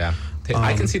Hall. AHLers, yeah.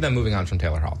 I can see them moving on from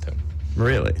Taylor Hall too.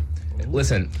 Really?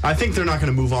 Listen, I think they're not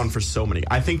going to move on for so many.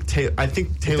 I think Taylor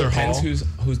Hall.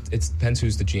 It depends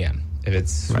who's the GM. If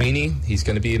it's Sweeney, he's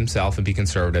going to be himself and be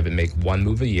conservative and make one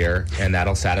move a year, and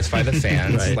that'll satisfy the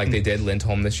fans like they did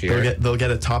Lindholm this year. They'll get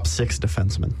a top 6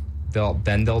 defenseman.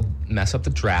 They'll mess up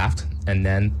the draft, and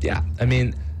then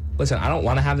listen, I don't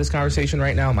want to have this conversation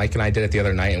right now. Mike and I did it the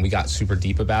other night, and we got super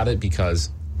deep about it because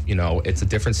it's a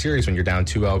different series when you're down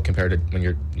 2-0 compared to when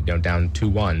you're down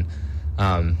 2-1.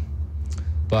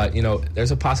 But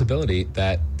there's a possibility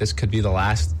that this could be the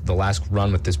last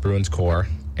run with this Bruins core.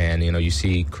 And, you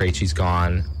see Krejci's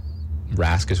gone,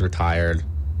 Rask is retired.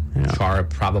 Yeah. Chara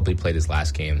probably played his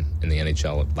last game in the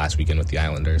NHL last weekend with the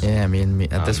Islanders. Yeah, I mean,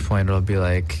 at this point, it'll be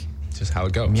like... just how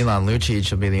it goes. Milan Lucic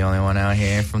will be the only one out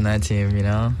here from that team,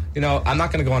 I'm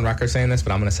not going to go on record saying this,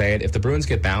 but I'm going to say it. If the Bruins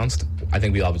get bounced, I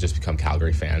think we all would just become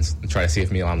Calgary fans and try to see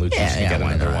if Milan Lucic can get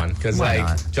another one. Because,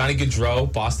 Johnny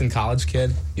Gaudreau, Boston College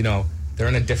kid, they're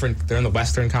in the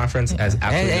Western Conference as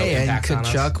absolutely no impact on us.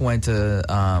 Kachuk went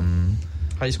to...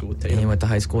 high school with Tatum. He went to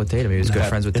high school with Tatum. He was good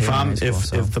friends with Tatum. If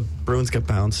the Bruins get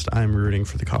bounced, I'm rooting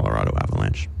for the Colorado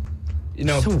Avalanche.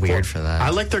 So weird for that.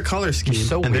 I like their color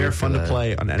scheme, and they're fun to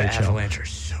play on NHL. The Avalanche are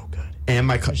so good. And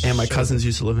my cousins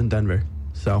used to live in Denver.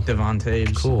 So Devon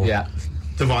Toews. Cool. Yeah.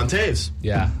 Devon Toews.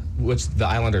 Yeah. Which the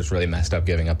Islanders really messed up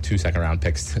giving up 2 second-round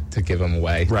picks to give him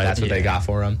away. Right. That's what they got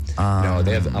for him.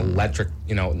 They have electric,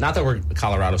 not that we're a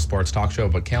Colorado sports talk show,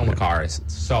 but Cale Makar is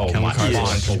so much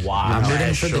fun to watch. I'm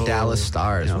rooting for the Dallas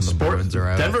Stars when the Bruins are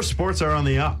out. Denver sports are on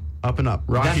the up and up.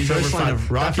 Rockies over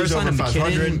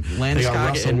 500. They got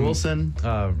Russell Wilson.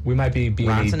 We might be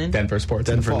being the Denver sports.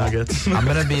 Denver Nuggets. I'm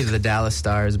gonna be the Dallas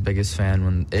Stars' biggest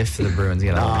fan if the Bruins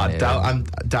get eliminated.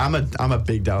 I'm a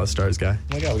big Dallas Stars guy.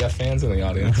 Oh my God, we got fans in the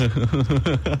audience.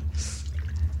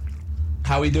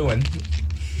 How we doing?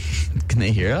 Can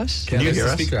they hear us? Can you hear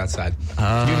us? Speaker outside.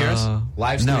 Can you hear us?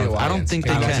 Live studio audience. I don't think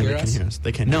they can. hear us.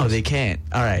 They can't. No, they can't.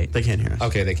 All right, they can't hear us.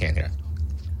 Okay, they can't hear us.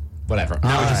 Whatever.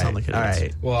 Now we just sound like idiots. All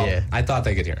right. Well, I thought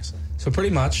they could hear us. So pretty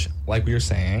much, like we were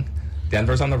saying,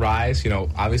 Denver's on the rise.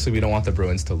 Obviously we don't want the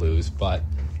Bruins to lose, but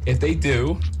if they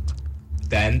do,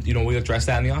 then we'll address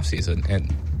that in the offseason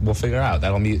and we'll figure out.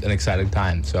 That'll be an exciting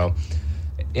time. So,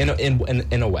 in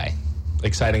a way,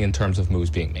 exciting in terms of moves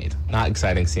being made. Not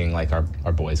exciting seeing like our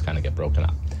boys kind of get broken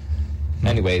up.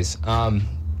 Anyways,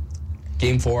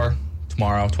 Game 4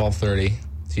 tomorrow, 12:30,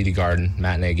 TD Garden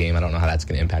matinee game. I don't know how that's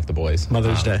going to impact the boys.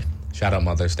 Mother's Day. Shout out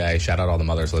Mother's Day. Shout out all the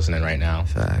mothers listening right now.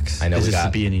 Facts. I know This we is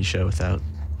got the B&E show without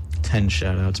 10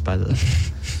 shout-outs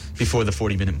before the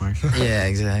 40-minute mark. Yeah,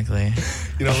 exactly.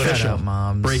 Shout out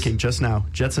moms. Breaking just now.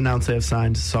 Jets announced they have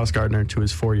signed Sauce Gardner to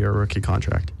his 4-year rookie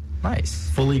contract. Nice.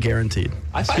 Fully guaranteed.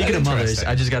 Speaking of mothers,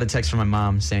 I just got a text from my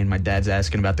mom saying my dad's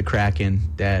asking about the Kraken.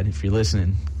 Dad, if you're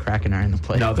listening, Kraken are in the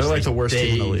playoffs. No, they're like the worst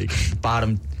team in the league.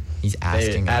 Bottom. He's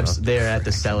asking. They're at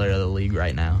the cellar of the league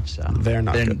right now. So they're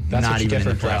not good. That's not what you even get in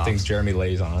for the drafting playoffs. Jeremy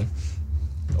Lauzon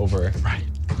over. Right.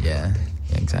 Yeah,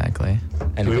 exactly.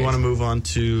 Do we want to move on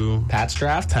to Pat's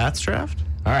draft? Pat's draft?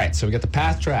 All right, so we got the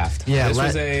Pats draft. Yeah, this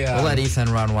was we'll let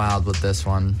Ethan run wild with this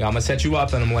one. Yeah, I'm gonna set you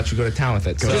up, and I'm gonna let you go to town with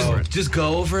it. Just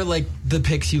go over like the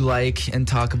picks you like and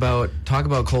talk about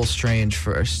Cole Strange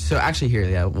first. So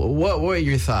actually, what were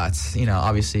your thoughts?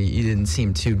 Obviously you didn't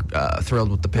seem too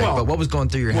thrilled with the pick, but what was going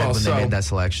through your head when they made that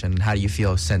selection? How do you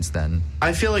feel since then?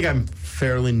 I feel like I'm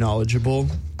fairly knowledgeable.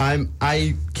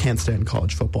 I can't stand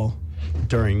college football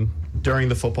during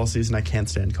the football season. I can't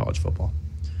stand college football.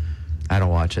 I don't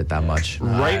watch it that much.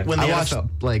 Right when the I watch NFL,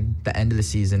 like the end of the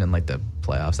season and like the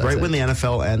playoffs. That's when the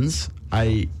NFL ends,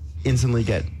 I instantly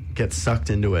get sucked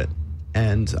into it,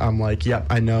 and I'm like, yep,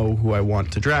 I know who I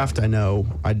want to draft. I know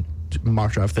I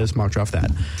mock draft this, mock draft that,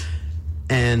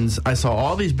 and I saw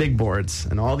all these big boards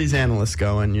and all these analysts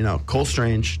going. Cole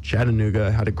Strange, Chattanooga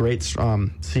had a great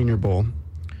Senior Bowl,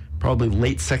 probably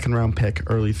late 2nd round pick,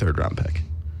 early 3rd round pick,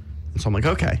 and so I'm like,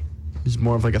 okay, he's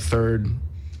more of like a third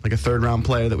round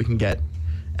player that we can get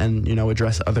and,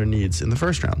 address other needs in the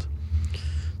 1st round.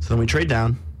 So then we trade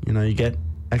down, you get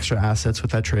extra assets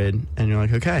with that trade, and you're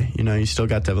like, okay, you still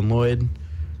got Devin Lloyd.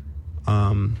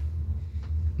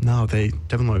 No,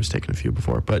 Devin Lloyd was taking a few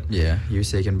before, but Yeah, he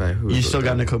was taken by who? you still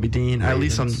got Nakobe Dean. At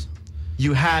least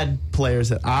you had players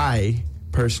that I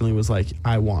personally was like,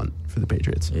 I want for the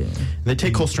Patriots. Yeah. They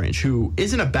take Cole Strange, who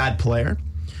isn't a bad player,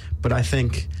 but I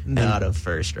think Not a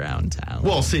first round talent.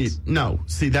 Well, see,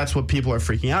 that's what people are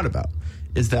freaking out about,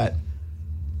 is that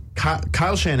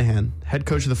Kyle Shanahan, head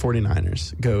coach of the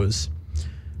 49ers, goes,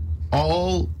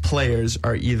 all players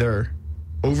are either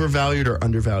overvalued or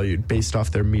undervalued based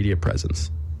off their media presence,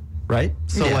 right?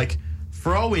 So, Yeah.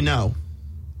 for all we know,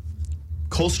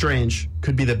 Cole Strange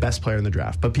could be the best player in the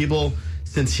draft, but people,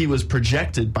 since he was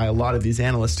projected by a lot of these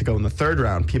analysts to go in the third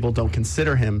round, people don't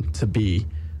consider him to be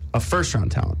a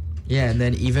first-round talent. Yeah, and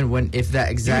then even if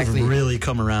that exactly You've really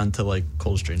come around to like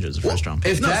Cole Strange as a first round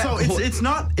pick. if No, that so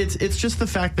it's just the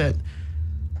fact that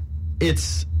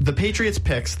it's the Patriots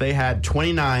picks. They had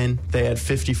 29, they had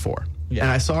 54. Yeah.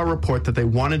 And I saw a report that they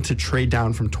wanted to trade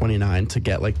down from 29 to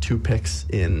get 2 picks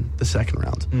in the second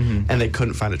round. Mm-hmm. And they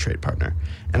couldn't find a trade partner.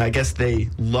 And I guess they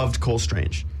loved Cole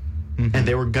Strange. Mm-hmm. And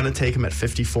they were going to take him at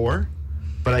 54.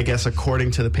 But I guess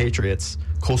according to the Patriots,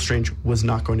 Cole Strange was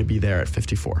not going to be there at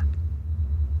 54.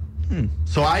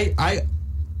 So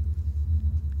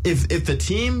if the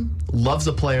team loves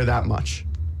a player that much,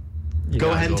 go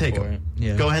gotta ahead and go take for him. it.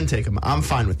 Yeah. Go ahead and take him. I'm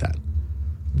fine with that.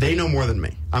 They know more than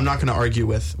me. I'm not going to argue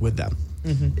with them.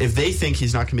 If they think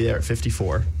he's not going to be there at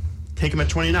 54, take him at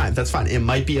 29. That's fine. It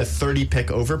might be a 30-pick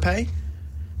overpay,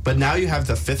 but now you have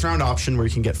the 5th-round option where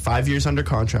you can get 5 years under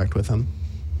contract with him.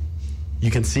 You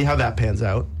can see how that pans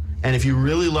out. And if you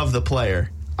really love the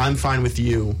player, I'm fine with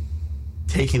you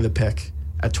taking the pick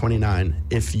at 29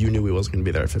 if you knew he was going to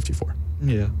be there at 54.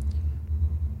 Yeah.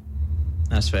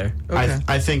 That's fair. Okay.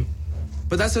 I think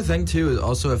But that's the thing too. Is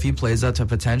also, if he plays up to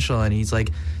potential and he's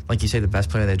like you say, the best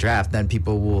player in the draft, then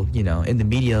people will, in the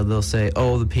media, they'll say,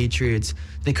 "Oh, the Patriots,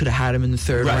 they could have had him in the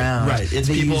third round. Right. It's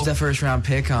they people, used the first round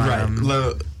pick on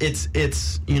him."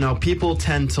 It's people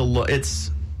tend to look.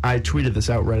 I tweeted this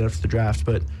out right after the draft,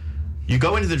 but you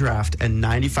go into the draft and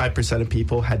 95% of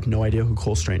people had no idea who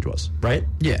Cole Strange was. Right.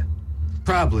 Yeah,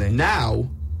 probably. Now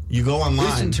you go online.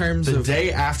 At least in terms the of-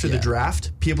 day after the yeah.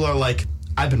 draft, people are like,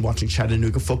 I've been watching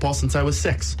Chattanooga football since I was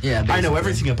 6. Yeah, I know basically.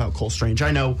 everything about Cole Strange.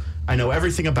 I know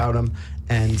everything about him,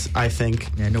 and I think.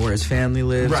 Yeah, I know where his family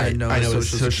lives. Right. I know, I know his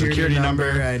his social security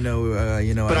number. I know,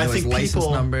 But I I know think his license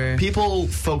number. people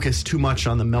focus too much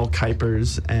on the Mel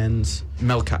Kipers and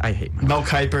I hate Mel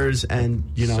Kipers and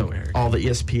So arrogant. all the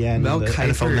ESPN, Mel and the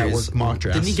NFL Network mock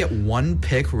drafts. Didn't he get one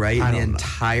pick right in I the don't know.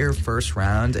 entire first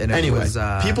round? And Anyway, it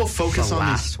was people focus the on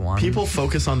last these. one. People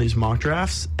focus on these mock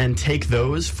drafts and take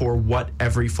those for what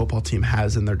every football team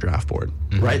has in their draft board,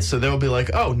 right? So they'll be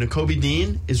like, "Oh, Nakobe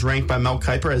Dean is ranked by Mel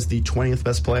Kiper as the 20th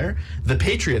best player." The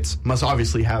Patriots must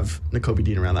obviously have Nakobe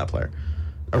Dean around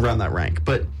that rank.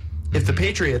 But if the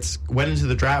Patriots went into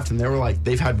the draft and they were like,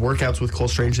 they've had workouts with Cole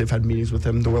Strange, they've had meetings with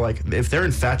him, they were like, if they're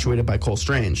infatuated by Cole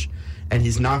Strange and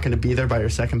he's not going to be there by your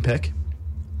second pick,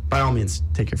 by all means,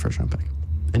 take your first round pick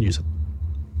and use it.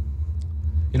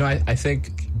 I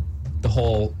think the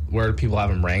whole where people have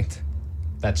him ranked,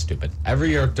 that's stupid. Every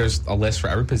year there's a list for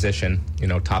every position,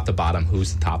 top to bottom,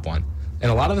 who's the top one.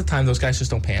 And a lot of the time those guys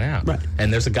just don't pan out. Right.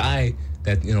 And there's a guy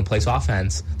that, plays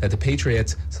offense that the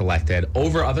Patriots selected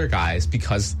over other guys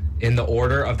because in the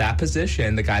order of that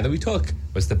position, the guy that we took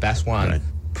was the best one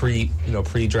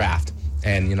pre-draft.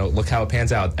 And, look how it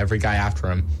pans out. Every guy after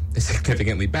him is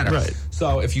significantly better. Right.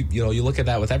 So if you look at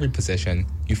that with every position,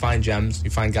 you find gems, you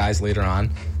find guys later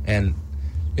on. And,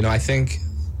 I think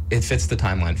it fits the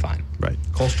timeline fine. Right.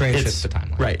 Cole Strange fits the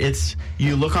timeline. Right.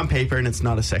 You look on paper and it's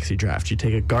not a sexy draft. You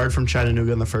take a guard from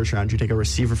Chattanooga in the first round. You take a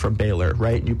receiver from Baylor,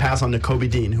 right? You pass on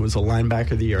Nakobe Dean, who was a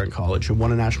linebacker of the year in college, who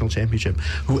won a national championship,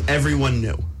 who everyone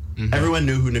knew. Mm-hmm. Everyone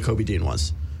knew who Nakobe Dean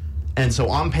was. And so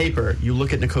on paper, you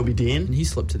look at Nakobe Dean, And he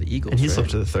slipped to the Eagles. and he right?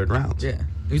 slipped to the third round. Yeah,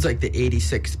 he was like the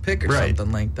 86th pick or Right.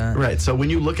 something like that. Right. So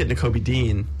when you look at Nakobe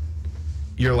Dean,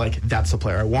 you're like, that's the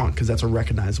player I want because that's a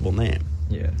recognizable name.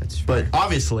 Yeah. That's But fair.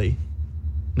 obviously,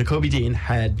 Nakobe Dean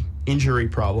had injury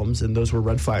problems, and those were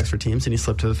red flags for teams, and he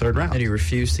slipped to the third round. And he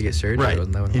refused to get surgery. Right.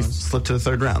 Wasn't that what it He was? slipped to the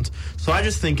third round. So I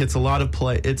just think it's a lot of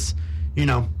play. It's,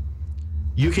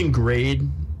 you can grade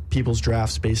people's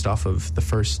drafts based off of the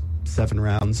first 7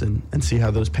 rounds and see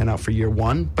how those pan out for year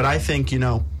one. But I think,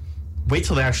 wait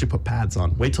till they actually put pads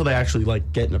on. Wait till they actually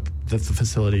get in the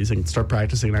facilities and start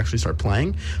practicing and actually start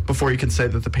playing before you can say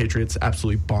that the Patriots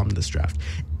absolutely bombed this draft.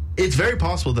 It's very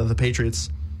possible that the Patriots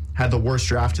had the worst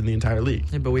draft in the entire league.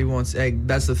 Yeah, but we won't.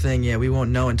 That's the thing. Yeah, we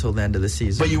won't know until the end of the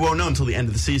season. But you won't know until the end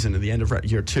of the season, at the end of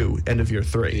year 2, end of year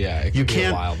 3. Yeah, it you could be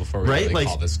a while before we really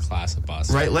call this class a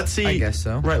bust. Right, let's see. I guess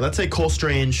so. Right, let's say Cole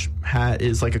Strange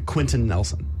is like a Quentin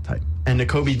Nelson type, and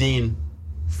Nakobe Dean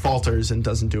falters and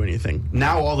doesn't do anything.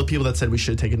 Now all the people that said we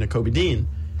should have taken Nakobe Dean,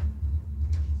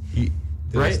 they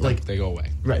go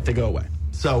away. Right, they go away.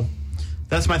 So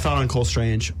that's my thought on Cole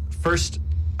Strange. First,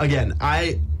 again,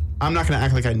 I'm not going to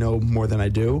act like I know more than I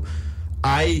do.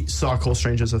 I saw Cole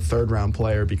Strange as a third-round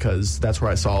player because that's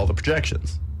where I saw all the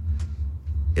projections.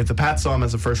 If the Pats saw him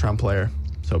as a first-round player,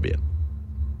 so be it.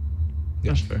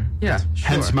 That's fair. Yeah, sure.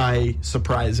 Hence my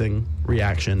surprising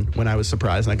reaction when I was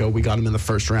surprised and I go, we got him in the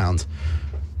first round.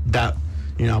 That,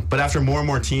 but after more and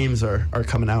more teams are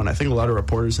coming out, and I think a lot of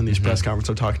reporters in these press conferences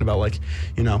are talking about, like,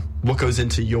 what goes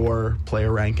into your player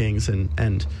rankings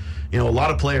and a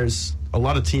lot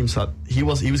of teams thought he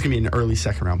was going to be an early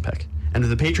second-round pick. And if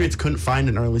the Patriots couldn't find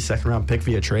an early second-round pick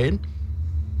via trade,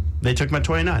 they took him at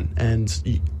 29.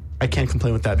 And I can't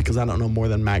complain with that because I don't know more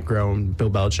than Matt Groh, Bill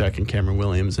Belichick, and Cameron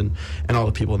Williams, and all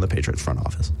the people in the Patriots front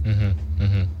office.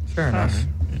 Fair enough.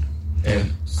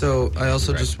 And So I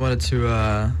also just wanted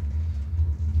to,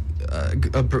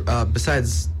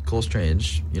 besides Cole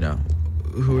Strange,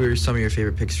 who are some of your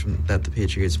favorite picks that the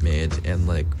Patriots made, and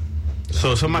like.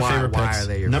 So some of my favorite why picks. are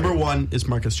they your Number favorite? 1 is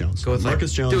Marcus Jones. Go with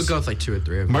Marcus Jones. Go with like 2 or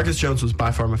 3 of them. Marcus Jones was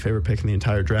by far my favorite pick in the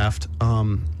entire draft.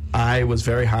 I was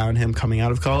very high on him coming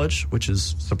out of college, which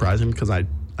is surprising because I,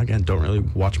 again, don't really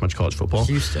watch much college football.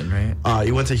 Houston, right?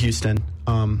 He went to Houston.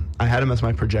 I had him as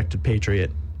my projected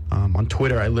Patriot. On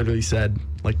Twitter, I literally said,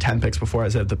 like 10 picks before, I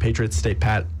said the Patriots stay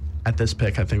pat at this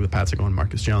pick. I think the Pats are going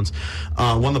Marcus Jones.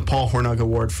 Won the Paul Hornung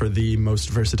Award for the most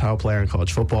versatile player in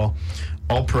college football.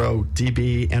 All-Pro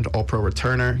DB and All-Pro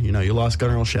returner. You lost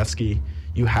Gunnar Olszewski.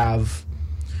 You have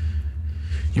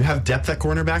depth at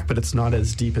cornerback, but it's not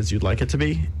as deep as you'd like it to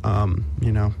be. No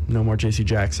more J.C.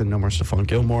 Jackson, no more Stephon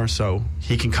Gilmore, so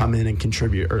he can come in and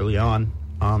contribute early on,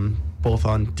 both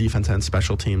on defense and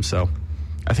special teams. So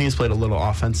I think he's played a little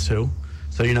offense too.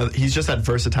 So he's just that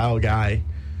versatile guy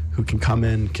who can come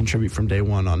in, contribute from day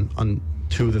one on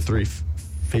 2 of the 3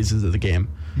 phases of the game.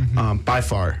 By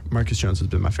far, Marcus Jones has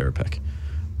been my favorite pick.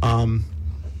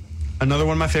 Another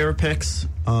one of my favorite picks.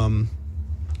 I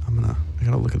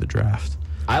gotta look at the draft.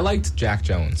 I liked Jack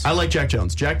Jones. I like Jack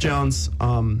Jones. Jack Jones,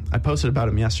 I posted about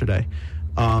him yesterday.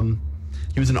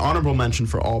 He was an honorable mention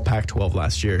for all Pac-12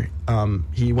 last year.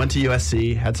 He went to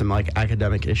USC, had some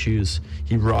academic issues.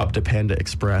 He robbed a Panda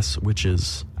Express, which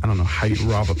is, I don't know how you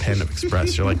rob a Panda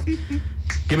Express. You're like,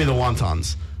 give me the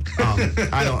wontons.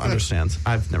 I don't understand.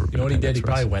 I've never been. You know what he did? He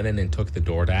probably went in and took the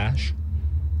DoorDash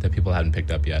that people hadn't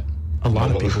picked up yet. A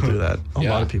lot of people do that. A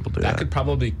lot of people do that. That could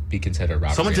probably be considered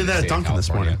robbery. Someone did that at Dunkin'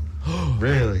 this morning.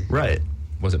 Really? Right.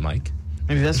 Was it Mike?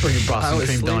 Maybe that's where your I Boston was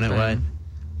cream donut sleeping. went.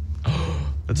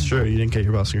 That's true. You didn't get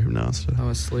your Boston cream now. So. I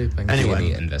was sleeping. Anyway.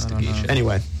 Any investigation.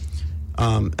 Anyway,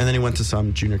 and then he went to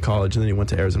some junior college, and then he went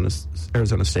to Arizona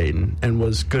State, and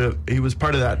was good. He was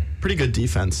part of that pretty good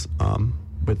defense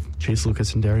with Chase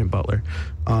Lucas and Darian Butler.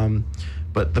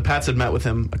 But the Pats had met with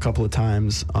him a couple of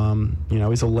times.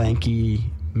 He's a lanky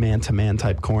man-to-man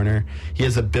type corner. He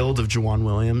has a build of Juwan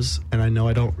Williams, and I know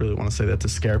I don't really want to say that to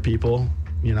scare people.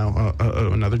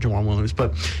 Another Juwan Williams,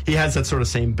 but he has that sort of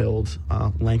same build.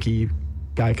 Lanky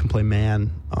guy, can play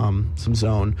man, some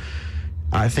zone.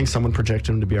 I think someone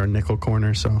projected him to be our nickel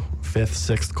corner, so 5th,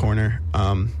 6th corner.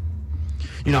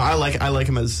 I like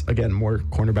him as, again, more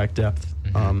cornerback depth.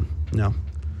 And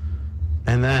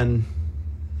then,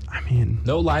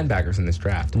 no linebackers in this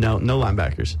draft. No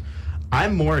linebackers.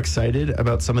 I'm more excited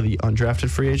about some of the undrafted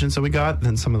free agents that we got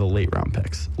than some of the late round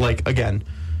picks. Again,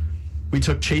 we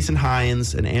took Chasen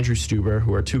Hines and Andrew Stuber,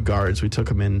 who are 2 guards. We took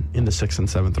them in the 6th and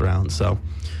 7th round. So,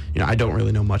 I don't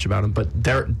really know much about him. But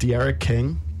De'Aaron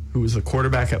King, who was a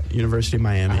quarterback at University of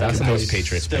Miami. That's the most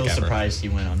Patriots Still pick ever. surprised he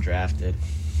went undrafted.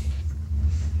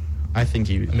 I think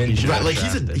he should Right, have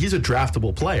drafted. he's a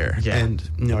draftable player, Yeah. and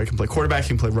he can play quarterback, he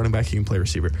can play running back, he can play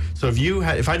receiver. So if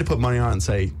I had to put money on it and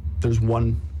say there's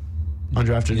one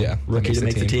undrafted rookie to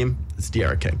make the team, it's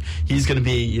De'Aaron King. He's going to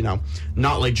be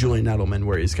not like Julian Edelman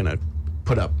where he's going to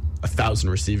put up 1,000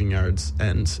 receiving yards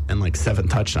and 7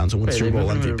 touchdowns and win Super Bowl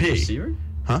MVP. Receiver?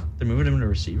 Huh? They're moving him to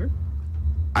receiver?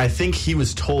 I think he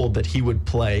was told that he would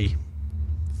play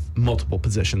multiple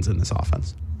positions in this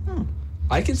offense.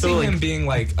 I can see him being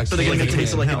a So they're key gonna man.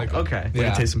 Taysom Hill. Okay.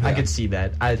 Like a Taysom Hill. I could see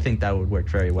that. I think that would work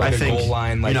very well. I The think, goal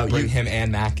line, bring you- him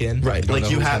and Mack in. Right, don't know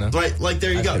you who's have gonna-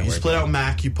 there you That's go. gonna You work. split out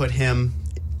Mac, you put him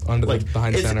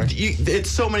Behind it's, center. It's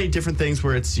so many different things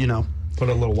where it's Put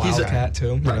a little wildcat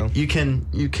too. You know? You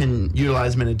can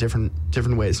utilize him in a different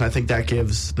ways, and I think that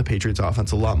gives the Patriots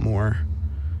offense a lot more,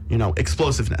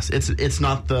 explosiveness. It's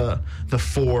not the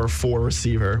 4-4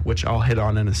 receiver, which I'll hit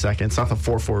on in a second. It's not the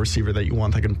 4-4 receiver that you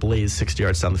want that can blaze 60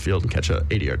 yards down the field and catch a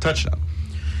 80-yard touchdown.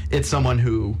 It's someone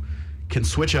who can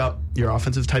switch up your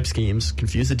offensive type schemes,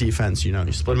 confuse the defense. You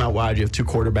split them out wide. You have two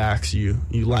quarterbacks. You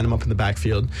line them up in the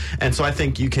backfield, and so I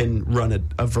think you can run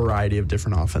a variety of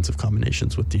different offensive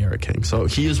combinations with De'Ara King. So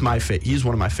he's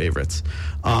one of my favorites.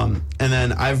 And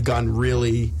then I've gone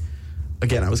really,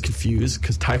 again, I was confused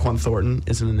because Tyquan Thornton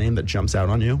isn't a name that jumps out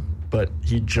on you, but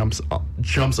he jumps off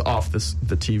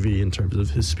the TV in terms of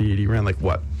his speed. He ran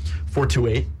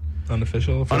 4.28.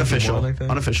 Unofficial.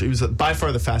 He was by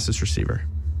far the fastest receiver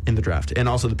in the draft, and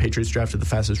also the Patriots drafted the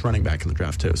fastest running back in the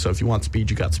draft too. So if you want speed,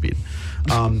 you got speed.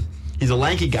 He's a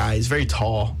lanky guy. He's very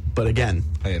tall, but again,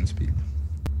 I am speed.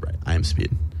 Right, I am speed.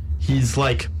 He's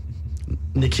like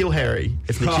N'Keal Harry.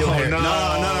 If N'Keal Harry,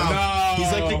 no.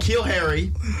 He's like N'Keal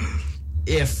Harry.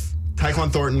 If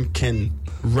Tyquan Thornton can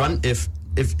run, if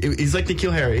he's like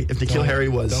N'Keal Harry, if N'Keal Harry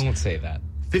was don't say that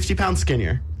 50 pounds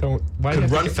skinnier, could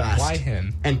run fast, why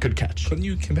him? And could catch. Couldn't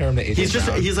you compare him to AJ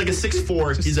Brown? He's like a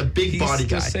 6'4". He's a big body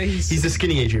guy. He's a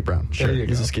skinny AJ Brown. Sure,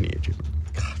 he's a skinny AJ Brown.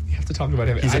 God, we have to talk about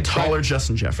him. He's a taller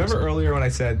Justin Jefferson. Remember earlier when I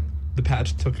said the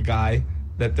Pats took a guy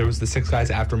that there was the 6 guys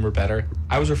after him were better?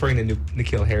 I was referring to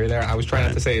N'Keal Harry there. I was trying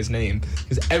not to say his name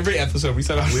because every episode we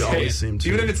said we always seem to.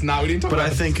 Even if it's not, we didn't talk about.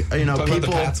 But I think people. About the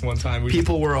Pats one time.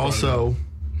 People were also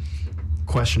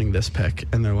questioning this pick,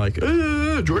 and they're like,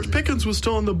 George Pickens was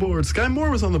still on the board. Sky Moore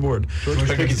was on the board. George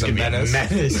Pickens is a menace.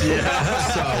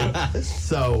 Yeah.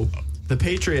 So the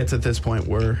Patriots at this point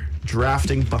were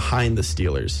drafting behind the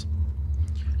Steelers.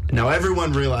 Now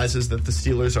everyone realizes that the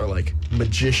Steelers are like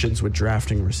magicians with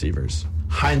drafting receivers.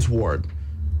 Hines Ward,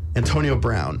 Antonio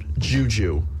Brown,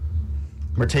 Juju,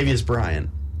 Martavius Bryant,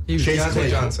 Deontay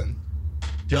Johnson.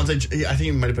 I think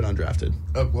he might have been undrafted.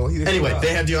 Anyway,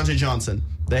 they have Deontay Johnson.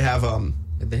 They have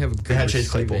Chase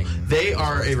Claypool. They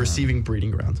are a receiving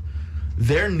breeding ground.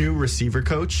 Their new receiver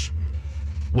coach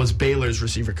was Baylor's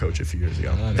receiver coach a few years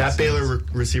ago. That Baylor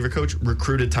receiver coach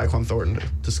recruited Tyquan Thornton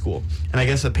to school. And I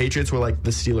guess the Patriots were like,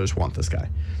 the Steelers want this guy.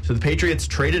 So the Patriots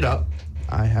traded up.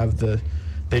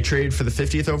 They traded for the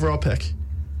 50th overall pick.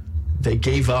 They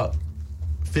gave up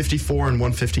 54 and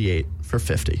 158 for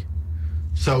 50.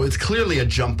 So it's clearly a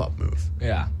jump up move.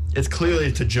 Yeah. It's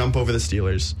clearly to jump over the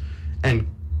Steelers. And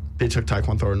they took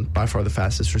Tyquan Thornton, by far the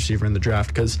fastest receiver in the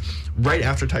draft, because right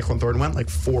after Tyquan Thornton went,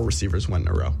 4 receivers went in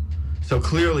a row. So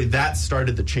clearly that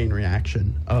started the chain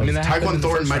reaction of Tyquan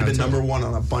Thornton might have been number 1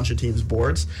 on a bunch of teams'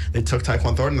 boards. They took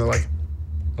Tyquan Thornton, they're like,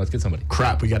 let's get somebody.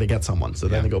 Crap, we got to get someone. So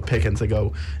then they go Pickens, they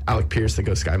go Alec Pierce, they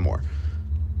go Sky Moore.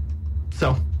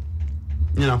 So,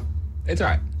 it's all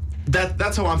right.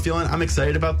 That's how I'm feeling. I'm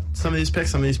excited about some of these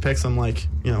picks. Some of these picks, I'm like,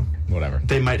 whatever.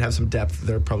 They might have some depth.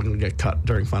 They're probably going to get cut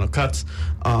during final cuts.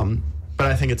 But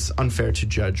I think it's unfair to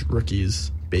judge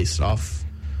rookies based off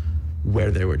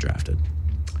where they were drafted.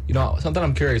 Something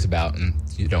I'm curious about, and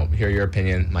hear your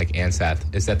opinion, Mike and Seth,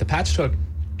 is that the Pats took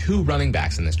 2 running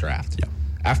backs in this draft. Yeah.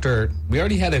 After we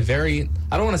already had a very,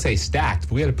 I don't want to say stacked,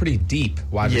 but we had a pretty deep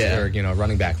wide receiver,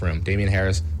 running back room. Damian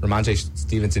Harris, Ramondre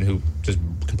Stevenson, who just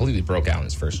completely broke out in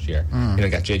his first year.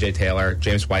 Got J.J. Taylor,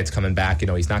 James White's coming back.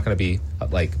 He's not going to be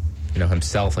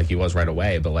himself like he was right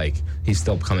away, but he's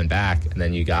still coming back. And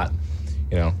then you got,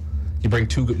 you bring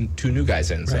two new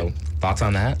guys in. Right. So thoughts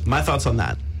on that? My thoughts on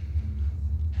that.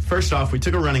 First off, we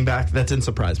took a running back. That didn't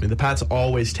surprise me. The Pats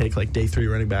always take day 3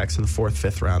 running backs in the 4th,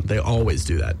 5th round. They always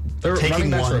do that. Running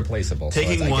backs are replaceable.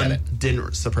 Taking one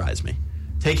didn't surprise me.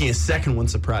 Taking a second one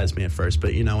surprised me at first,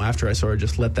 but after I sort of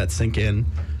just let that sink in,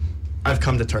 I've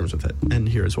come to terms with it, and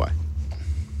here's why.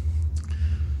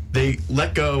 They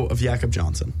let go of Jakob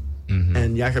Johnson.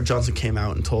 And Jakob Johnson came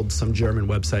out and told some German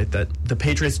website that the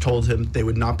Patriots told him they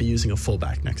would not be using a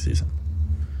fullback next season.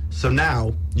 So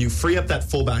now you free up that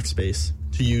fullback space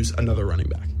to use another running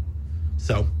back.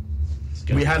 So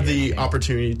we have the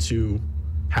opportunity to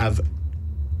have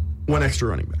one extra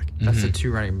running back. That's the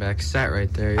 2 running back set right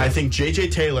there. Yeah. I think J.J.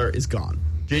 Taylor is gone.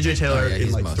 J.J. Taylor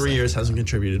in 3 years hasn't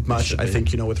contributed much. I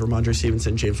think, with Ramondre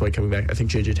Stevenson, James White coming back, I think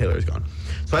J.J. Taylor is gone.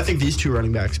 So I think these 2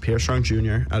 running backs, Pierre Strong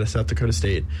Jr. out of South Dakota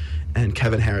State and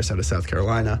Kevin Harris out of South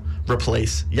Carolina,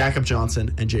 replace Jakob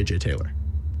Johnson and J.J. Taylor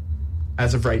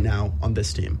as of right now on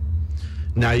this team.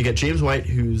 Now you get James White,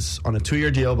 who's on a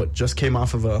 2-year deal, but just came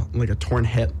off of a torn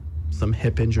hip, some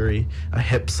hip injury, a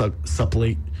hip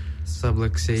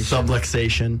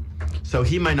subluxation. So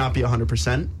he might not be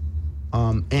 100%.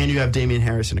 And you have Damian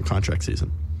Harris in a contract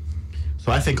season.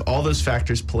 So I think all those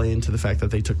factors play into the fact that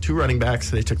they took 2 running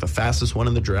backs. They took the fastest one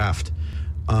in the draft.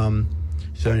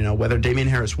 So, whether Damian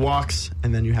Harris walks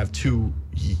and then you have 2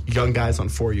 young guys on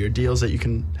 4-year deals that you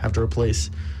can have to replace.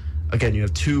 Again,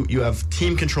 you have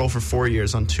team control for 4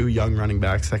 years on 2 young running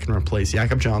backs that can replace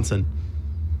Jakob Johnson,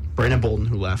 Brandon Bolden,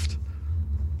 who left,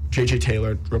 J.J.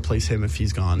 Taylor, replace him if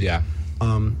he's gone. Yeah.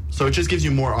 So it just gives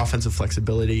you more offensive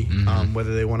flexibility,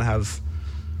 whether they want to have,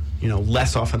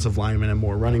 less offensive linemen and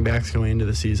more running backs going into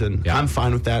the season. Yeah. I'm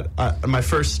fine with that. My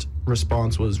first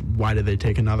response was, why did they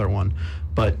take another one?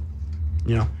 But,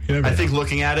 I think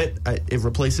looking at it, it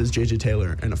replaces J.J.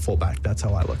 Taylor and a fullback. That's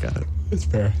how I look at it. It's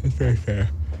fair. It's very fair.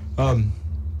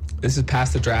 This is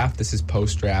past the draft. This is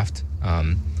post-draft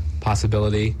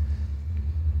possibility.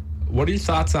 What are your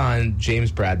thoughts on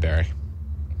James Bradberry?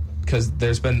 Because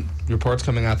there's been reports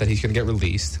coming out that he's going to get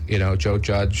released. Joe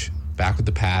Judge back with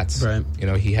the Pats. Right.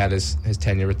 He had his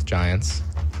tenure with the Giants.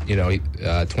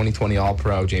 2020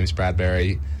 All-Pro James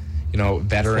Bradberry.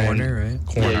 Veteran Corner, right?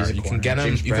 Corner. Yeah, he's a You corner. can get him.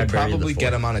 James You could Bradberry, probably the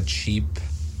get fourth. him on a cheap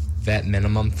vet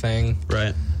minimum thing. Right.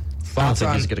 I don't Thoughts think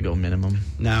on? he's going to go minimum.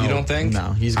 Now, You don't think?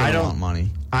 No, he's going I to don't- want money.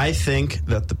 I think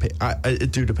that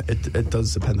it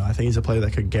does depend, though. I think he's a player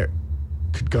that could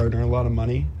garner a lot of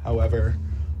money. However,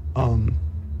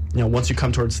 once you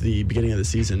come towards the beginning of the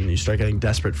season and you start getting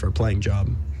desperate for a playing job,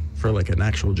 for like an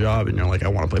actual job, and you're like, I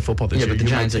want to play football this Yeah, year. but the you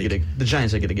might Giants are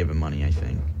take- going to give him money, I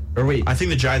think. Or wait, I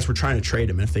think the Giants were trying to trade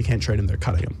him, and if they can't trade him, they're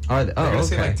cutting him. are they? Oh,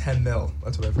 okay. 10 mil.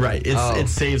 That's what I've heard. Right. It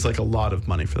saves like a lot of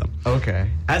money for them. Okay.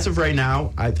 As of right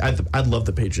now, I'd love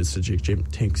the Patriots to take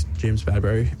James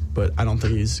Bradberry, but I don't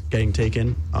think he's getting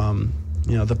taken.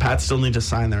 The Pats still need to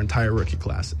sign their entire rookie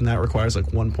class, and that requires like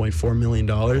 $1.4 million.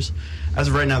 As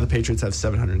of right now, the Patriots have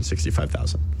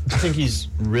 $765,000. I think he's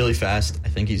really fast. I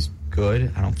think he's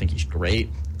good. I don't think he's great.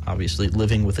 Obviously,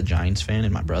 living with a Giants fan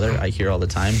and my brother, I hear all the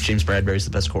time, James Bradberry's the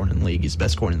best corner in the league. He's the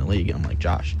best corner in the league. And I'm like,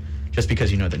 Josh, just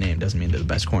because you know the name doesn't mean they're the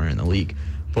best corner in the league.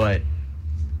 But,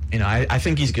 I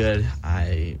think he's good.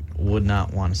 I would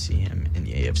not want to see him in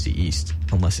the AFC East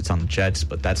unless it's on the Jets,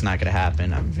 but that's not going to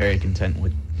happen. I'm very content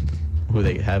with who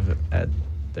they have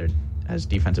as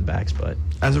defensive backs. But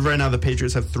As of right now, the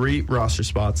Patriots have 3 roster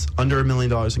spots, under $1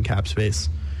 million in cap space,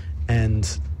 and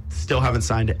still haven't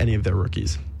signed any of their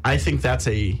rookies. I think that's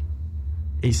a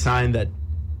sign that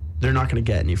they're not going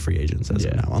to get any free agents as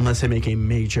of now, unless they make a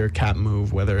major cap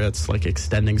move, whether it's like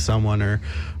extending someone or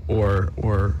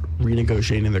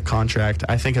renegotiating their contract.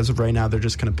 I think as of right now, they're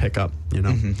just going to pick up,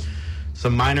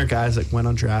 some minor guys that went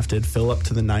undrafted, fill up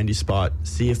to the 90 spot,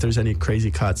 see if there's any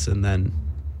crazy cuts, and then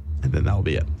that'll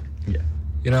be it.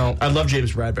 yeah. I love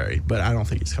James Bradberry, but I don't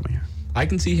think he's coming here. I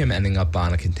can see him ending up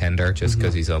on a contender just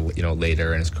because he's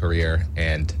later in his career,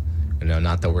 and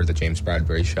not that we're the James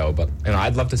Bradberry show, but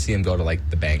I'd love to see him go to like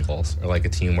the Bengals or like a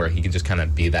team where he can just kind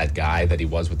of be that guy that he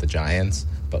was with the Giants,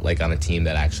 but like on a team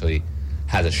that actually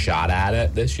has a shot at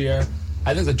it this year.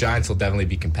 I think the Giants will definitely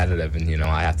be competitive, and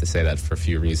I have to say that for a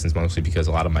few reasons, mostly because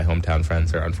a lot of my hometown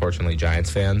friends are unfortunately Giants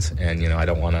fans, and I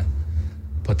don't want to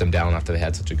put them down after they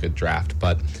had such a good draft,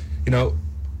 but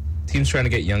teams trying to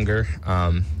get younger,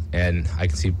 and I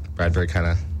can see Bradberry kind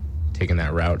of taking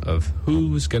that route of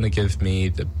who's going to give me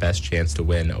the best chance to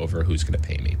win over who's going to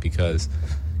pay me, because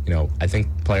I think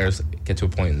players get to a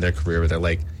point in their career where they're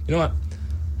like, you know what,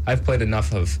 I've played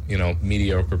enough of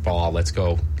mediocre ball, let's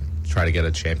go try to get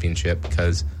a championship,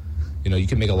 because you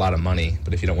can make a lot of money,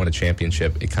 but if you don't win a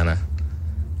championship, it kind of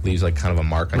leaves like kind of a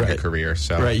mark on your career.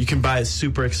 So Right, you can buy a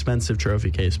super expensive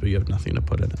trophy case, but you have nothing to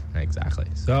put in it. Exactly.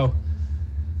 So,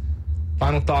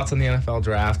 final thoughts on the NFL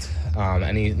draft.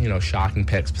 Any shocking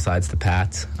picks besides the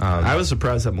Pats? I was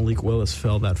surprised that Malik Willis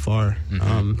fell that far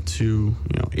to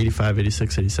 85,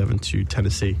 86, 87 to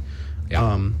Tennessee.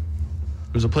 Yeah.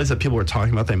 It was a place that people were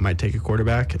talking about they might take a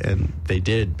quarterback, and they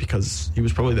did, because he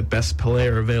was probably the best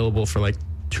player available for like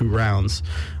 2 rounds.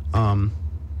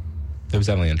 It was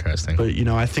definitely interesting. But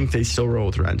I think they still roll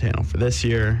with Ryan Tannehill for this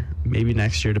year, maybe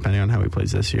next year, depending on how he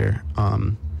plays this year.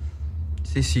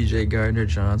 See, C.J.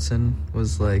 Gardner-Johnson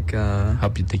was like,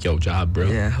 Help you take your job, bro.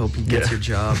 yeah, hope he gets Yeah. your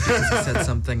job, because he said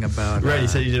something about... Right, he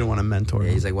said he didn't want to mentor Yeah,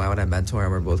 him. he's like, why would I mentor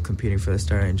him? We're both competing for the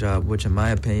starting job, which in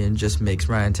my opinion just makes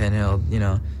Ryan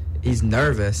Tannehill, he's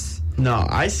nervous. No,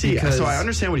 I see. Because- So I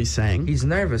understand what he's saying. He's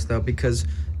nervous, though, because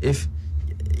if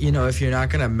you're not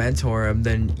going to mentor him,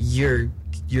 then you're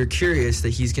curious that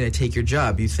he's going to take your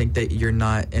job. You think that you're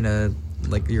not in a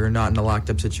locked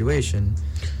up situation.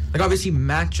 Like, obviously,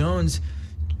 Mac Jones,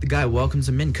 the guy welcomes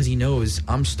him in because he knows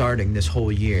I'm starting this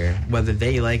whole year, whether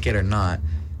they like it or not.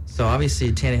 So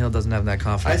obviously, Tannehill doesn't have that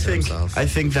confidence in himself. I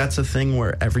think that's a thing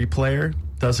where every player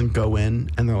doesn't go in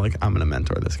and they're like, I'm going to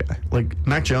mentor this guy. Like,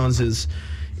 Mac Jones is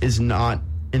not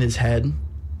in his head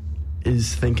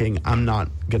is thinking, I'm not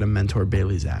going to mentor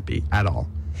Bailey Zappi at all.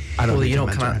 I don't Well, think you he'll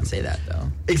don't come mentor out him. and say that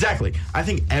though. Exactly. I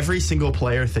think every single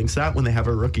player thinks that when they have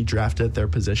a rookie drafted at their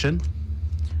position.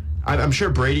 I'm sure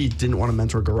Brady didn't want to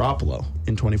mentor Garoppolo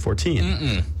in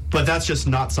 2014. But that's just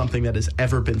not something that has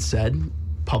ever been said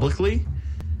publicly.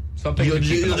 Something You'll to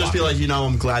keep in the just be locker. like,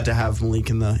 I'm glad to have Malik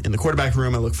in the quarterback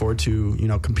room. I look forward to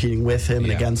competing with him and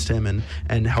Yeah. against him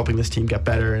and helping this team get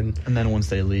better. And then once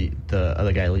they leave, the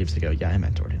other guy leaves, they go, yeah, I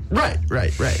mentored him. right.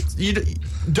 You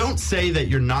don't say that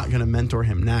you're not going to mentor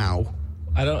him now.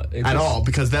 I don't At all,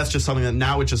 because that's just something that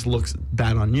now it just looks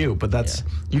bad on you. But that's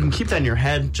you can keep that in your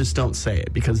head. Just don't say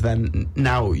it, because then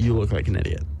now you look like an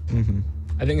idiot.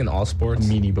 I think in all sports,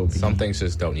 meanie Bobini. some things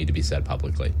just don't need to be said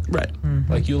publicly. Right.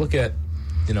 Like you look at,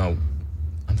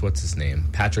 what's his name,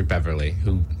 Patrick Beverly,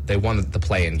 who they won the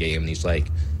play-in game, and he's like,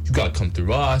 "You got to come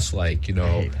through us, like hate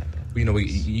Pat Bev.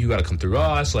 you got to come through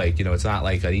us, like it's not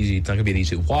like it's not gonna be an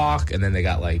easy walk." And then they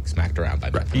got like smacked around by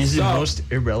Beverly. He's the So, most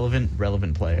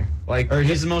relevant player. or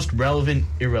He's the most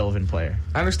irrelevant player.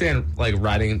 I understand like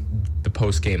riding the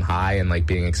post-game high and like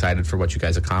being excited for what you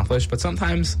guys accomplished, but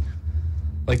sometimes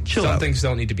like Chill some out. things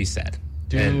don't need to be said.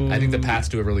 And I think the Pats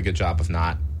do a really good job of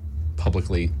not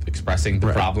publicly expressing the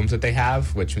Right. problems that they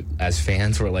have, which as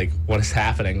fans we're like, what is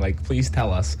happening? Like, please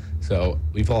tell us. So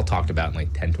we've all talked about in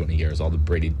like 10, 20 years, all the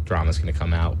Brady drama is going to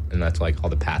come out, and that's like all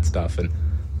the Pat stuff, and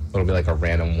it'll be like a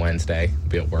random Wednesday,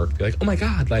 be at work, be like, oh my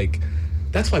God, like,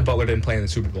 that's why Butler didn't play in the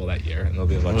Super Bowl that year, and there'll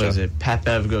be a bunch What of... is it? Pat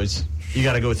Bev goes, you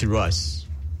got to go through us.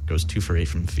 Goes 2 for 8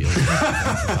 from the field.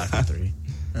 5 for 3.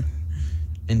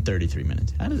 In 33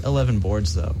 minutes. I had 11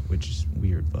 boards, though, which is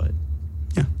weird, but...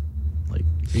 Yeah. Like,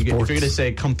 if you're Sports. going to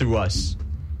say, come through us,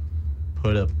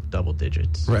 put up double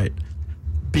digits. Right.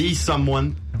 Be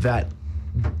someone that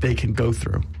they can go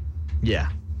through. Yeah.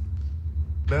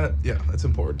 That's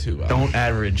important too. Don't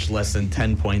average less than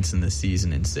 10 points in the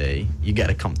season and say, you got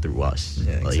to come through us.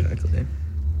 Yeah, Like, exactly.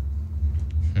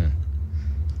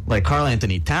 Like Karl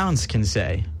Anthony Towns can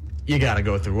say, you got to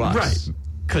go through us. Right.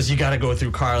 Because you got to go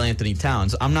through Karl Anthony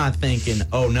Towns. I'm not thinking,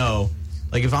 oh no.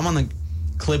 Like if I'm on the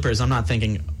Clippers, I'm not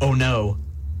thinking, oh no,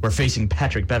 we're facing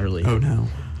Patrick Beverly. Oh, no.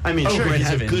 I mean, Oh, sure, Brad he's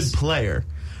Evans. a good player,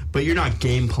 but you're not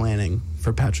game planning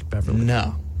for Patrick Beverly.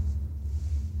 No.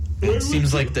 It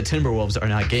seems like the Timberwolves are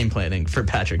not game planning for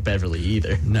Patrick Beverly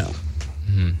either. No.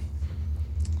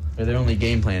 Or their only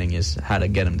game planning is how to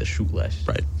get him to shoot less.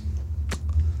 Right.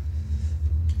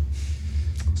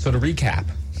 So to recap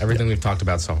everything we've talked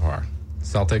about so far,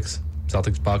 Celtics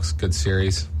Bucks, good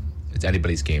series. It's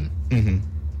anybody's game. Mm-hmm.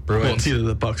 Bruins. Well, it's either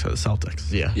the Bucks or the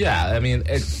Celtics. Yeah. Yeah, I mean,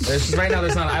 there's right now.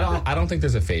 There's not. I don't think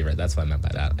there's a favorite. That's what I meant by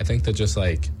that. I think that just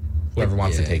like whoever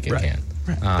wants to Yeah, take it right.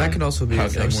 can. That could also be how a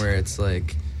it thing goes. where it's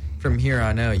like, from here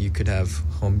on out, you could have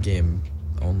home game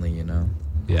only.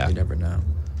 Yeah. You never know.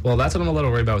 Well, that's what I'm a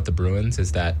little worried about with the Bruins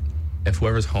is that if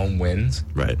whoever's home wins,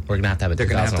 Right. we're gonna have to have a They're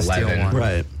gonna have to steal 2011. one.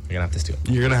 Right. We're gonna have to steal,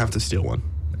 You're going to have to steal one.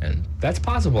 and that's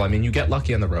possible. I mean, you get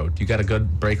lucky on the road. You got a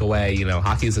good breakaway.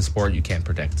 Hockey is a sport you can't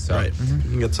predict. So Right. You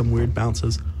can get some weird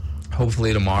bounces.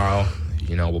 hopefully tomorrow,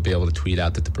 we'll be able to tweet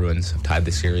out that the Bruins have tied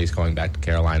the series going back to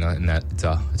Carolina, and that it's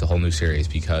a whole new series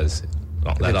because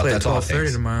well, They play at that's all it 12:30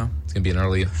 takes. tomorrow. It's gonna be an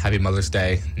early, happy Mother's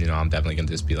Day. I'm definitely gonna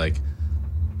just be like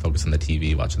focus on the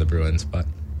TV, watching the Bruins. But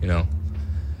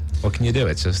what can you do?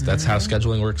 It's just that's how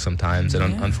scheduling works sometimes, and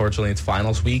unfortunately, it's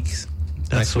finals week.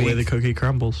 That's next the way week. the cookie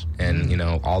crumbles. And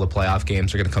all the playoff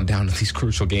games are going to come down to these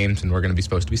crucial games, and we're going to be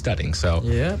supposed to be studying. So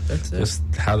Yeah, that's it. just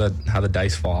how the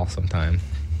dice fall sometime.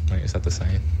 Like, is that the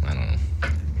saying? I don't know.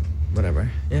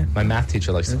 Whatever. Yeah. My math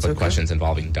teacher likes to That's put okay. questions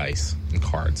involving dice and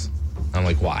cards. I'm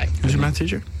like, why? Who's your math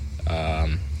teacher?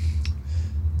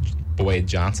 Boyd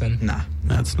Johnson. Nah.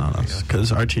 That's not us.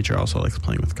 Because our teacher also likes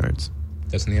playing with cards.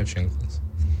 Doesn't he have shingles?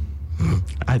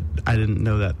 I didn't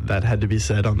know that had to be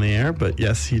said on the air, but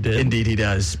yes, he did. Indeed, he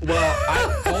does. Well,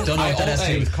 I Don't know what that has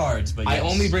to do with cards, but I yes.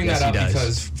 only bring Yes, that he up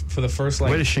does. because for the first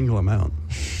Way to shingle him out.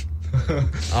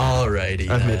 Alrighty.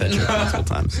 I've made that joke multiple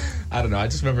times. I don't know. I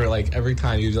just remember every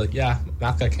time he was like, yeah,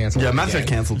 math got canceled. Yeah, Matt got again.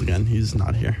 canceled again. He's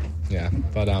not here. Yeah,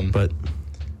 but But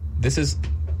this is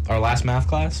our last math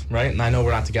class, right? And I know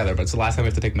we're not together, but it's the last time we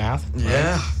have to take math. right?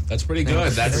 Yeah. That's pretty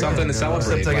good. That's something to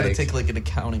celebrate. Except I gotta like, take like an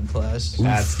accounting class.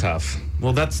 that's tough.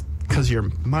 well, that's because you're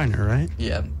a minor, right?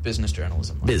 Yeah, business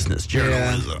journalism. Business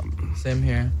journalism. Same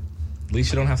here. At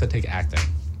least you don't have to take acting.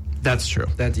 That's true.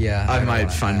 That yeah. I don't might wanna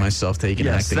find act. myself taking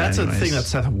Yes, acting that's anyways. a thing that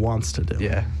Seth wants to do.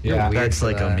 Yeah. Yeah. weird That's for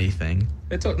like a that. me thing.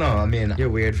 It's no, I mean, You're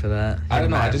weird for that. I don't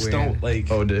know. I You're just mad don't weird.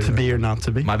 like. Oh, dude. To be or not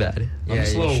to be. My bad. I'm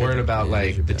just a you little should worried be. about Yeah, you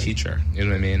like should the be. teacher. You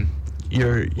know what I mean?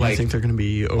 You Like- think they're going to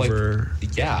be over?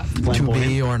 Yeah. To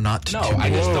be or not to No, be. I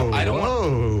just don't. I don't want.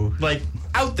 Whoa. Like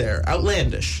out there,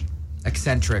 outlandish,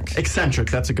 Eccentric. eccentric.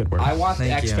 That's a good word. I want the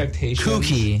Thank you. expectations.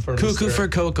 Kooky. For Cuckoo Mr. for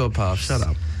Cocoa Puffs. Shut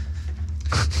up.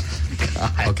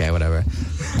 Okay, whatever.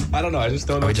 I don't know. I just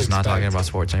don't know. Are we what just to not talking expect. about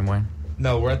sports anymore?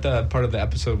 No, we're at the part of the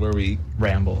episode where we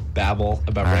Ramble. babble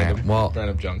about All right, random, well-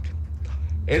 random junk.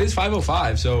 It is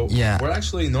 5:05, so Yeah. we're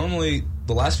actually normally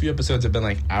the last few episodes have been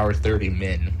like hour 30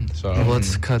 min. So Well,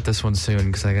 let's cut this one soon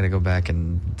because I got to go back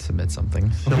and submit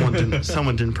something.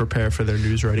 Someone didn't prepare for their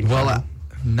news writing. Well, final.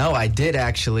 no, I did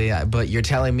actually, but you're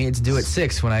telling me it's due at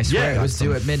 6 when I swear Yeah, it was that's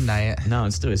due at midnight. No,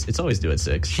 it's always due at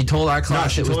 6. She told our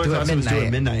class she it was told our due at class it was due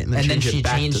at midnight, and then then changed it she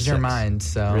back to changed her 6. mind.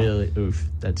 So Really? Oof,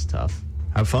 that's tough.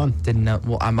 Have fun. didn't know.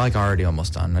 Well, I'm like already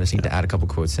almost done. I just need to add a couple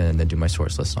quotes in and then do my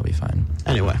source list, and I'll be fine.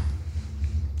 Anyway,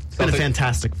 it's been a Celtic-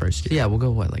 fantastic first year. Yeah, we'll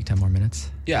go like 10 more minutes.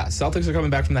 yeah, Celtics are coming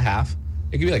back from the half.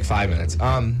 It could be like 5 minutes.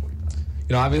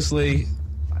 Obviously,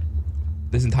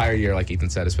 this entire year, like Ethan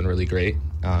said, has been really great.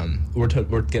 We're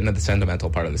getting to the sentimental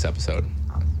part of this episode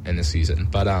in this season,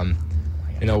 but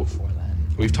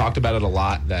we've talked about it a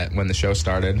lot. That when the show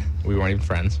started, we weren't even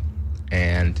friends,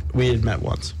 and We had met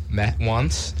once. met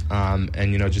once, and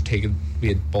we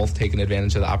had both taken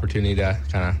advantage of the opportunity to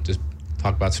kind of just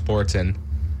talk about sports, and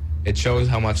it shows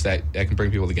how much that can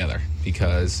bring people together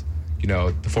because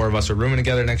the four of us are rooming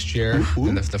together next year,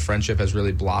 and the friendship has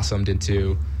really blossomed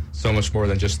into so much more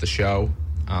than just the show,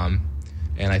 and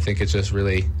I think it's just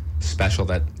really special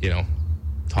that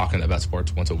talking about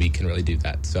sports once a week can really do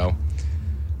that. So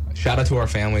shout out to our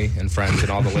family and friends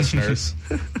and all the listeners.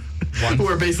 Who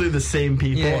are basically the same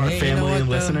people, Yeah, our hey, you know family what, and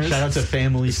though? listeners. Shout out to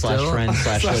family Still- /friend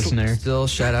 /listener. Still,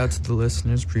 shout out to the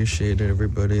listeners. Appreciate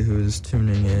everybody who's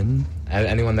tuning in.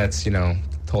 Anyone that's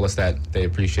told us that they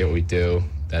appreciate what we do,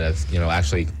 that have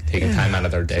actually taken time out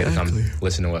of their day to come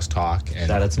listen to us talk. And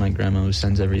Shout out to my grandma who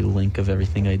sends every link of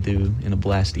everything I do in a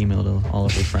blast email to all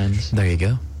of her friends. There you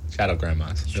go. shout out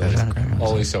grandmas. Shout out grandmas.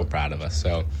 Always so proud of us.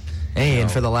 So Hey,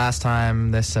 and for the last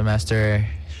time this semester,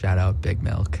 shout out Big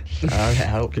Milk.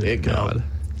 Big God.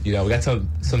 we got some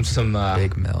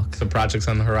Big Milk. some projects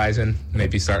on the horizon.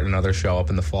 Maybe start another show up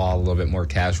in the fall, a little bit more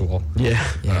casual. Yeah.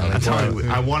 Yeah, I'm like telling more- you,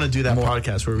 I want to do that more-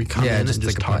 podcast where we come Yeah, in just and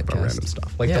just like a talk about podcast. random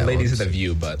stuff. Like Yeah, the ladies well, of the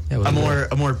View, but Yeah, we'll A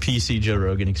do more PC Joe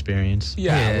Rogan experience.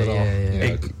 yeah, Yeah, a little,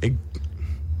 yeah.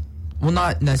 Well,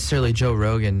 not necessarily Joe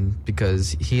Rogan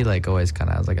because he always kind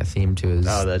of has a theme to his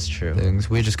Oh, that's true. things.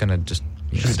 We're just gonna just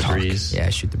Shoot the talk. breeze. Yeah,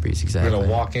 shoot the breeze. we're Exactly. gonna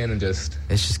walk in and just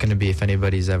It's just gonna be if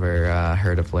anybody's ever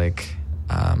heard of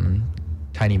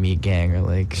Tiny Meat Gang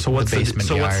or So what's the basement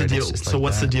so what's the yard. deal? It's just So like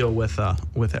what's the that. deal with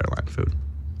airline food?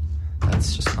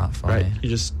 That's just not funny. Right? You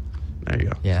just there you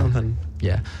go. Yeah. Something.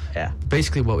 Yeah. Yeah.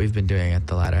 Basically, what we've been doing at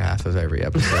the latter half of every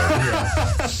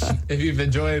episode. if you've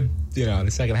enjoyed the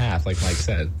second half, like Mike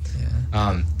said.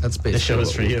 Yeah. That's basically show's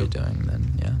what for we'll you. be doing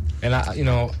then. Yeah. And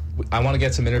I want to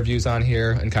get some interviews on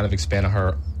here and kind of expand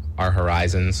our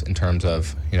horizons in terms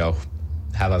of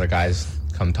have other guys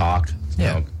come talk.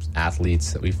 Yeah.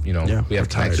 Athletes that we Yeah, have we're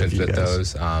tired of connections you with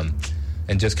guys. those,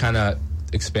 and just kind of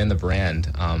expand the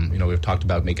brand. We've talked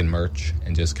about making merch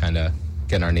and just kind of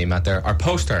getting our name out there. Our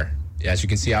poster, as you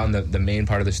can see out in the main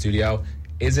part of the studio,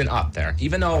 isn't up there,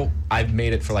 even though I've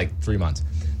made it for like 3 months.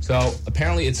 So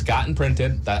apparently it's gotten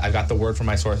printed. That I got the word from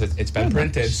my source. It's been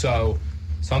printed. So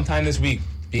sometime this week,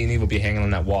 B&E will be hanging on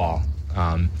that wall,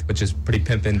 which is pretty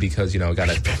pimpin' because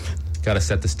gotta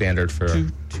set the standard for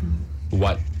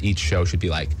what each show should be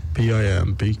like.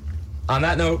 PIMP. On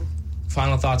that note,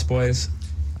 final thoughts, boys.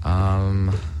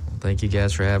 Thank you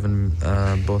guys for having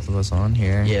both of us on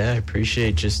here. Yeah, I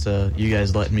appreciate just you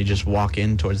guys letting me just walk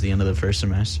in towards the end of the first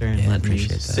semester and Yeah, let me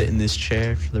appreciate that. sit in this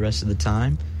chair for the rest of the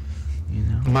time.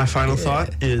 My final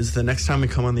thought is the next time we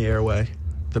come on the airway,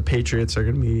 the Patriots are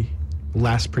going to be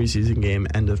last preseason game,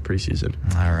 end of preseason.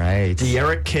 All right.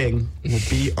 De'Aaron King will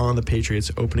be on the Patriots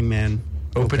opening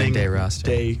day roster.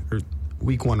 day or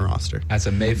week 1 roster. That's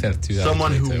a May 5th, 2022.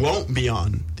 Someone who won't be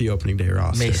on the opening day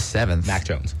roster. May 7th. Mac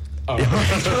Jones.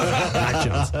 Mac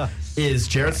Jones. Is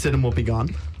Jarrett Stidham will be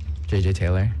gone. JJ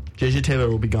Taylor. JJ Taylor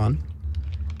will be gone.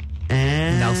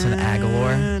 And Nelson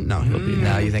Aguilar? No, he'll be here.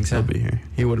 No, you think so? He'll be here.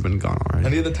 He would have been gone already.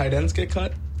 Any of the tight ends get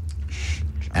cut?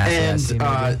 And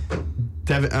Asiasi,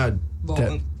 maybe?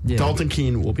 Dalton. Yeah. Dalton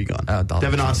Keene will be gone. Oh,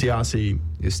 Dalton Devin Keene. Asiasi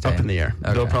He's up staying. in the air.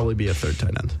 Okay. He'll probably be a third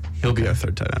tight end. He'll be our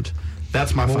third tight end.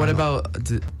 That's my Well, what final. about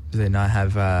do they not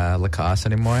have Lacoste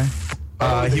anymore?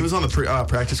 He was on the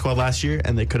practice squad last year,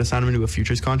 and they could have signed him into a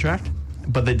futures contract,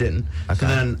 but they didn't. Okay. So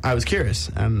then I was curious,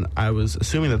 and I was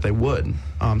assuming that they would.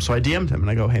 So I DM'd him, and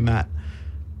I go, "Hey Matt,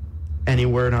 any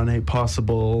word on a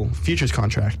possible futures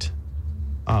contract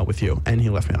with you, and he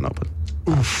left me on open.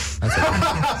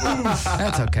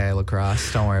 That's okay,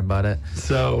 lacrosse. Don't worry about it.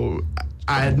 So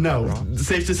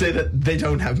safe to say that they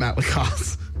don't have Matt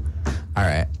Lacoste. All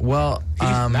right. Well,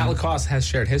 Matt Lacoste has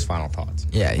shared his final thoughts.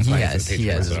 yeah, he Fine, has. it's He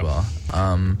has as Patreon,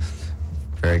 well.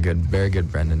 Very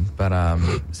good, Brendan. But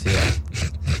so yeah,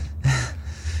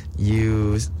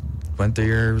 you went through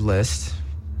your list.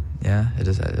 Yeah, it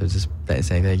was just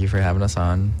saying thank you for having us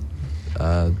on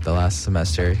the last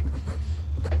semester.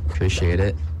 Appreciate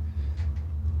it.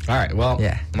 All right. Well,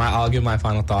 Yeah. I'll give my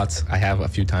final thoughts. I have a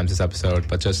few times this episode,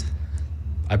 but just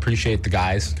I appreciate the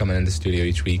guys coming into the studio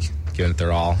each week, giving it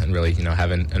their all, and really,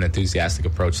 having an enthusiastic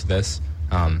approach to this.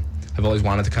 I've always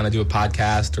wanted to kind of do a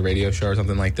podcast, a radio show, or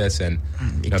something like this, and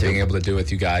being able to do it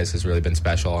with you guys has really been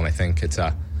special. And I think it's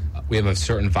we have a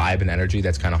certain vibe and energy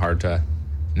that's kind of hard to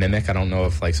mimic. I don't know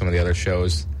if like some of the other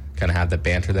shows kind of have the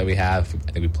banter that we have.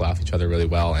 I think we play off each other really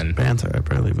well. And Banter, I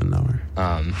barely even know her.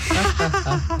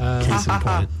 Case in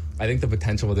point. I think the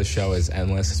potential of this show is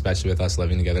endless, especially with us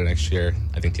living together next year.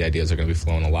 I think the ideas are going to be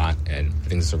flowing a lot, and I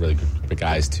think this is a really good group of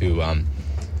guys to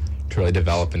really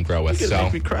develop and grow with. You So,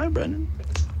 make me cry, Brendan.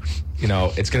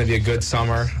 it's going to be a good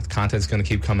summer. The content's going to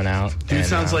keep coming out. Dude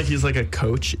sounds like he's like a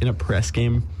coach in a press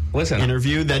game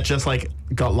interview that just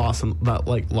got lost in the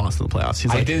playoffs.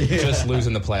 He's I like, did just lose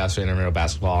in the playoffs for intramural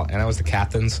basketball, and I was the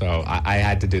captain, so I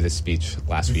had to do this speech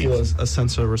last week. feel a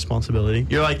sense of responsibility.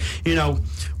 You're like,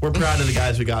 we're proud of the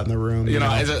guys we got in the room.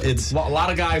 It's a lot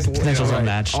of guys. Potential's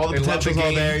unmatched. all the They love potential's the all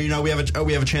game. there.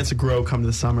 We have a chance to grow come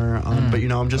the summer. But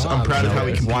I'm proud of how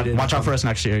we competed. Watch out for us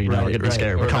next year. We're going to be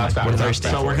scared. We're coming. We're We're very thirsty.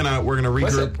 So we're gonna regroup.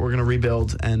 Listen. We're gonna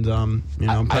rebuild, and I'm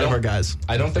proud of our guys.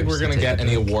 I don't think we're going to get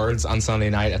any awards on Sunday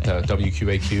night at the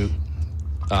WQAQ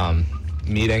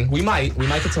meeting. We might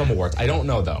get some awards. I don't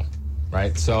know though.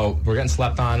 Right? So we're getting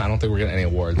slept on. I don't think we're getting any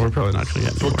awards. We're probably not gonna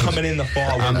get. We're coming in the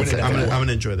fall. I'm We're winning gonna anything.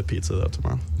 enjoy the pizza though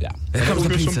tomorrow. Yeah. Here comes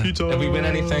the pizza. If we win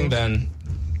anything, then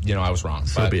I was wrong.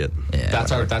 So But be it. Yeah,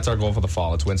 that's our goal for the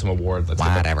fall. Let's win some awards. Let's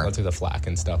Whatever. get the flack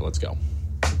and stuff. Let's go.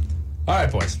 All right,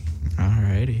 boys.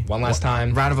 Alrighty. One last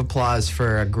time. Round of applause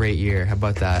for a great year. How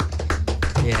about that?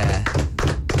 Yeah.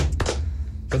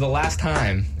 For the last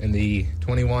time in the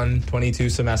 21-22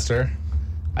 semester,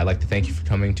 I'd like to thank you for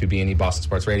coming to B&E Boston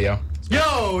Sports Radio.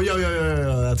 Yo,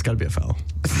 that's gotta be a foul.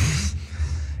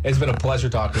 It's been a pleasure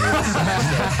talking to you this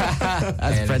semester.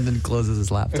 As And Brendan closes his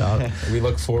laptop. we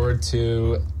look forward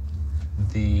to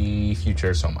the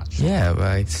future so much. Yeah,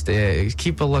 but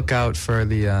keep a lookout for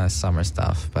the summer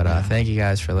stuff. But thank you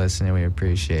guys for listening. We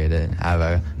appreciate it. Have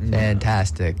a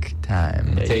fantastic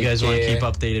time. Yeah, Take you guys want to care. keep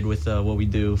updated with what we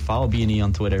do? Follow B&E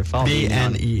on Twitter. Follow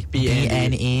BNE.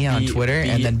 BNE on Twitter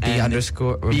and then B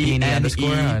underscore or BNE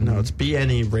underscore on, No, it's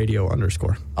BNE radio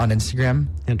underscore on Instagram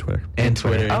and Twitter. and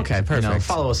Twitter. Okay, perfect.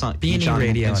 Follow us on B&E each on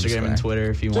Radio Instagram and underscore.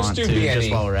 Twitter if you Just want do to. B&E. Just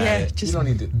while we're at it. You don't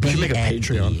need to. We should make a BNE.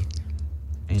 Patreon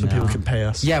so people can pay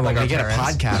us. Yeah, when Like we get our a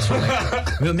parents.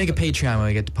 podcast, we'll make a Patreon when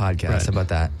we get the podcast. Right. How about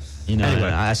that? Anyway.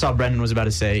 I saw Brendan was about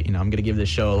to say, I'm going to give this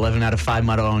show 11 out of 5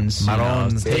 Maroons.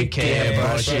 Maroons. Take care, Take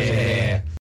care, Broche.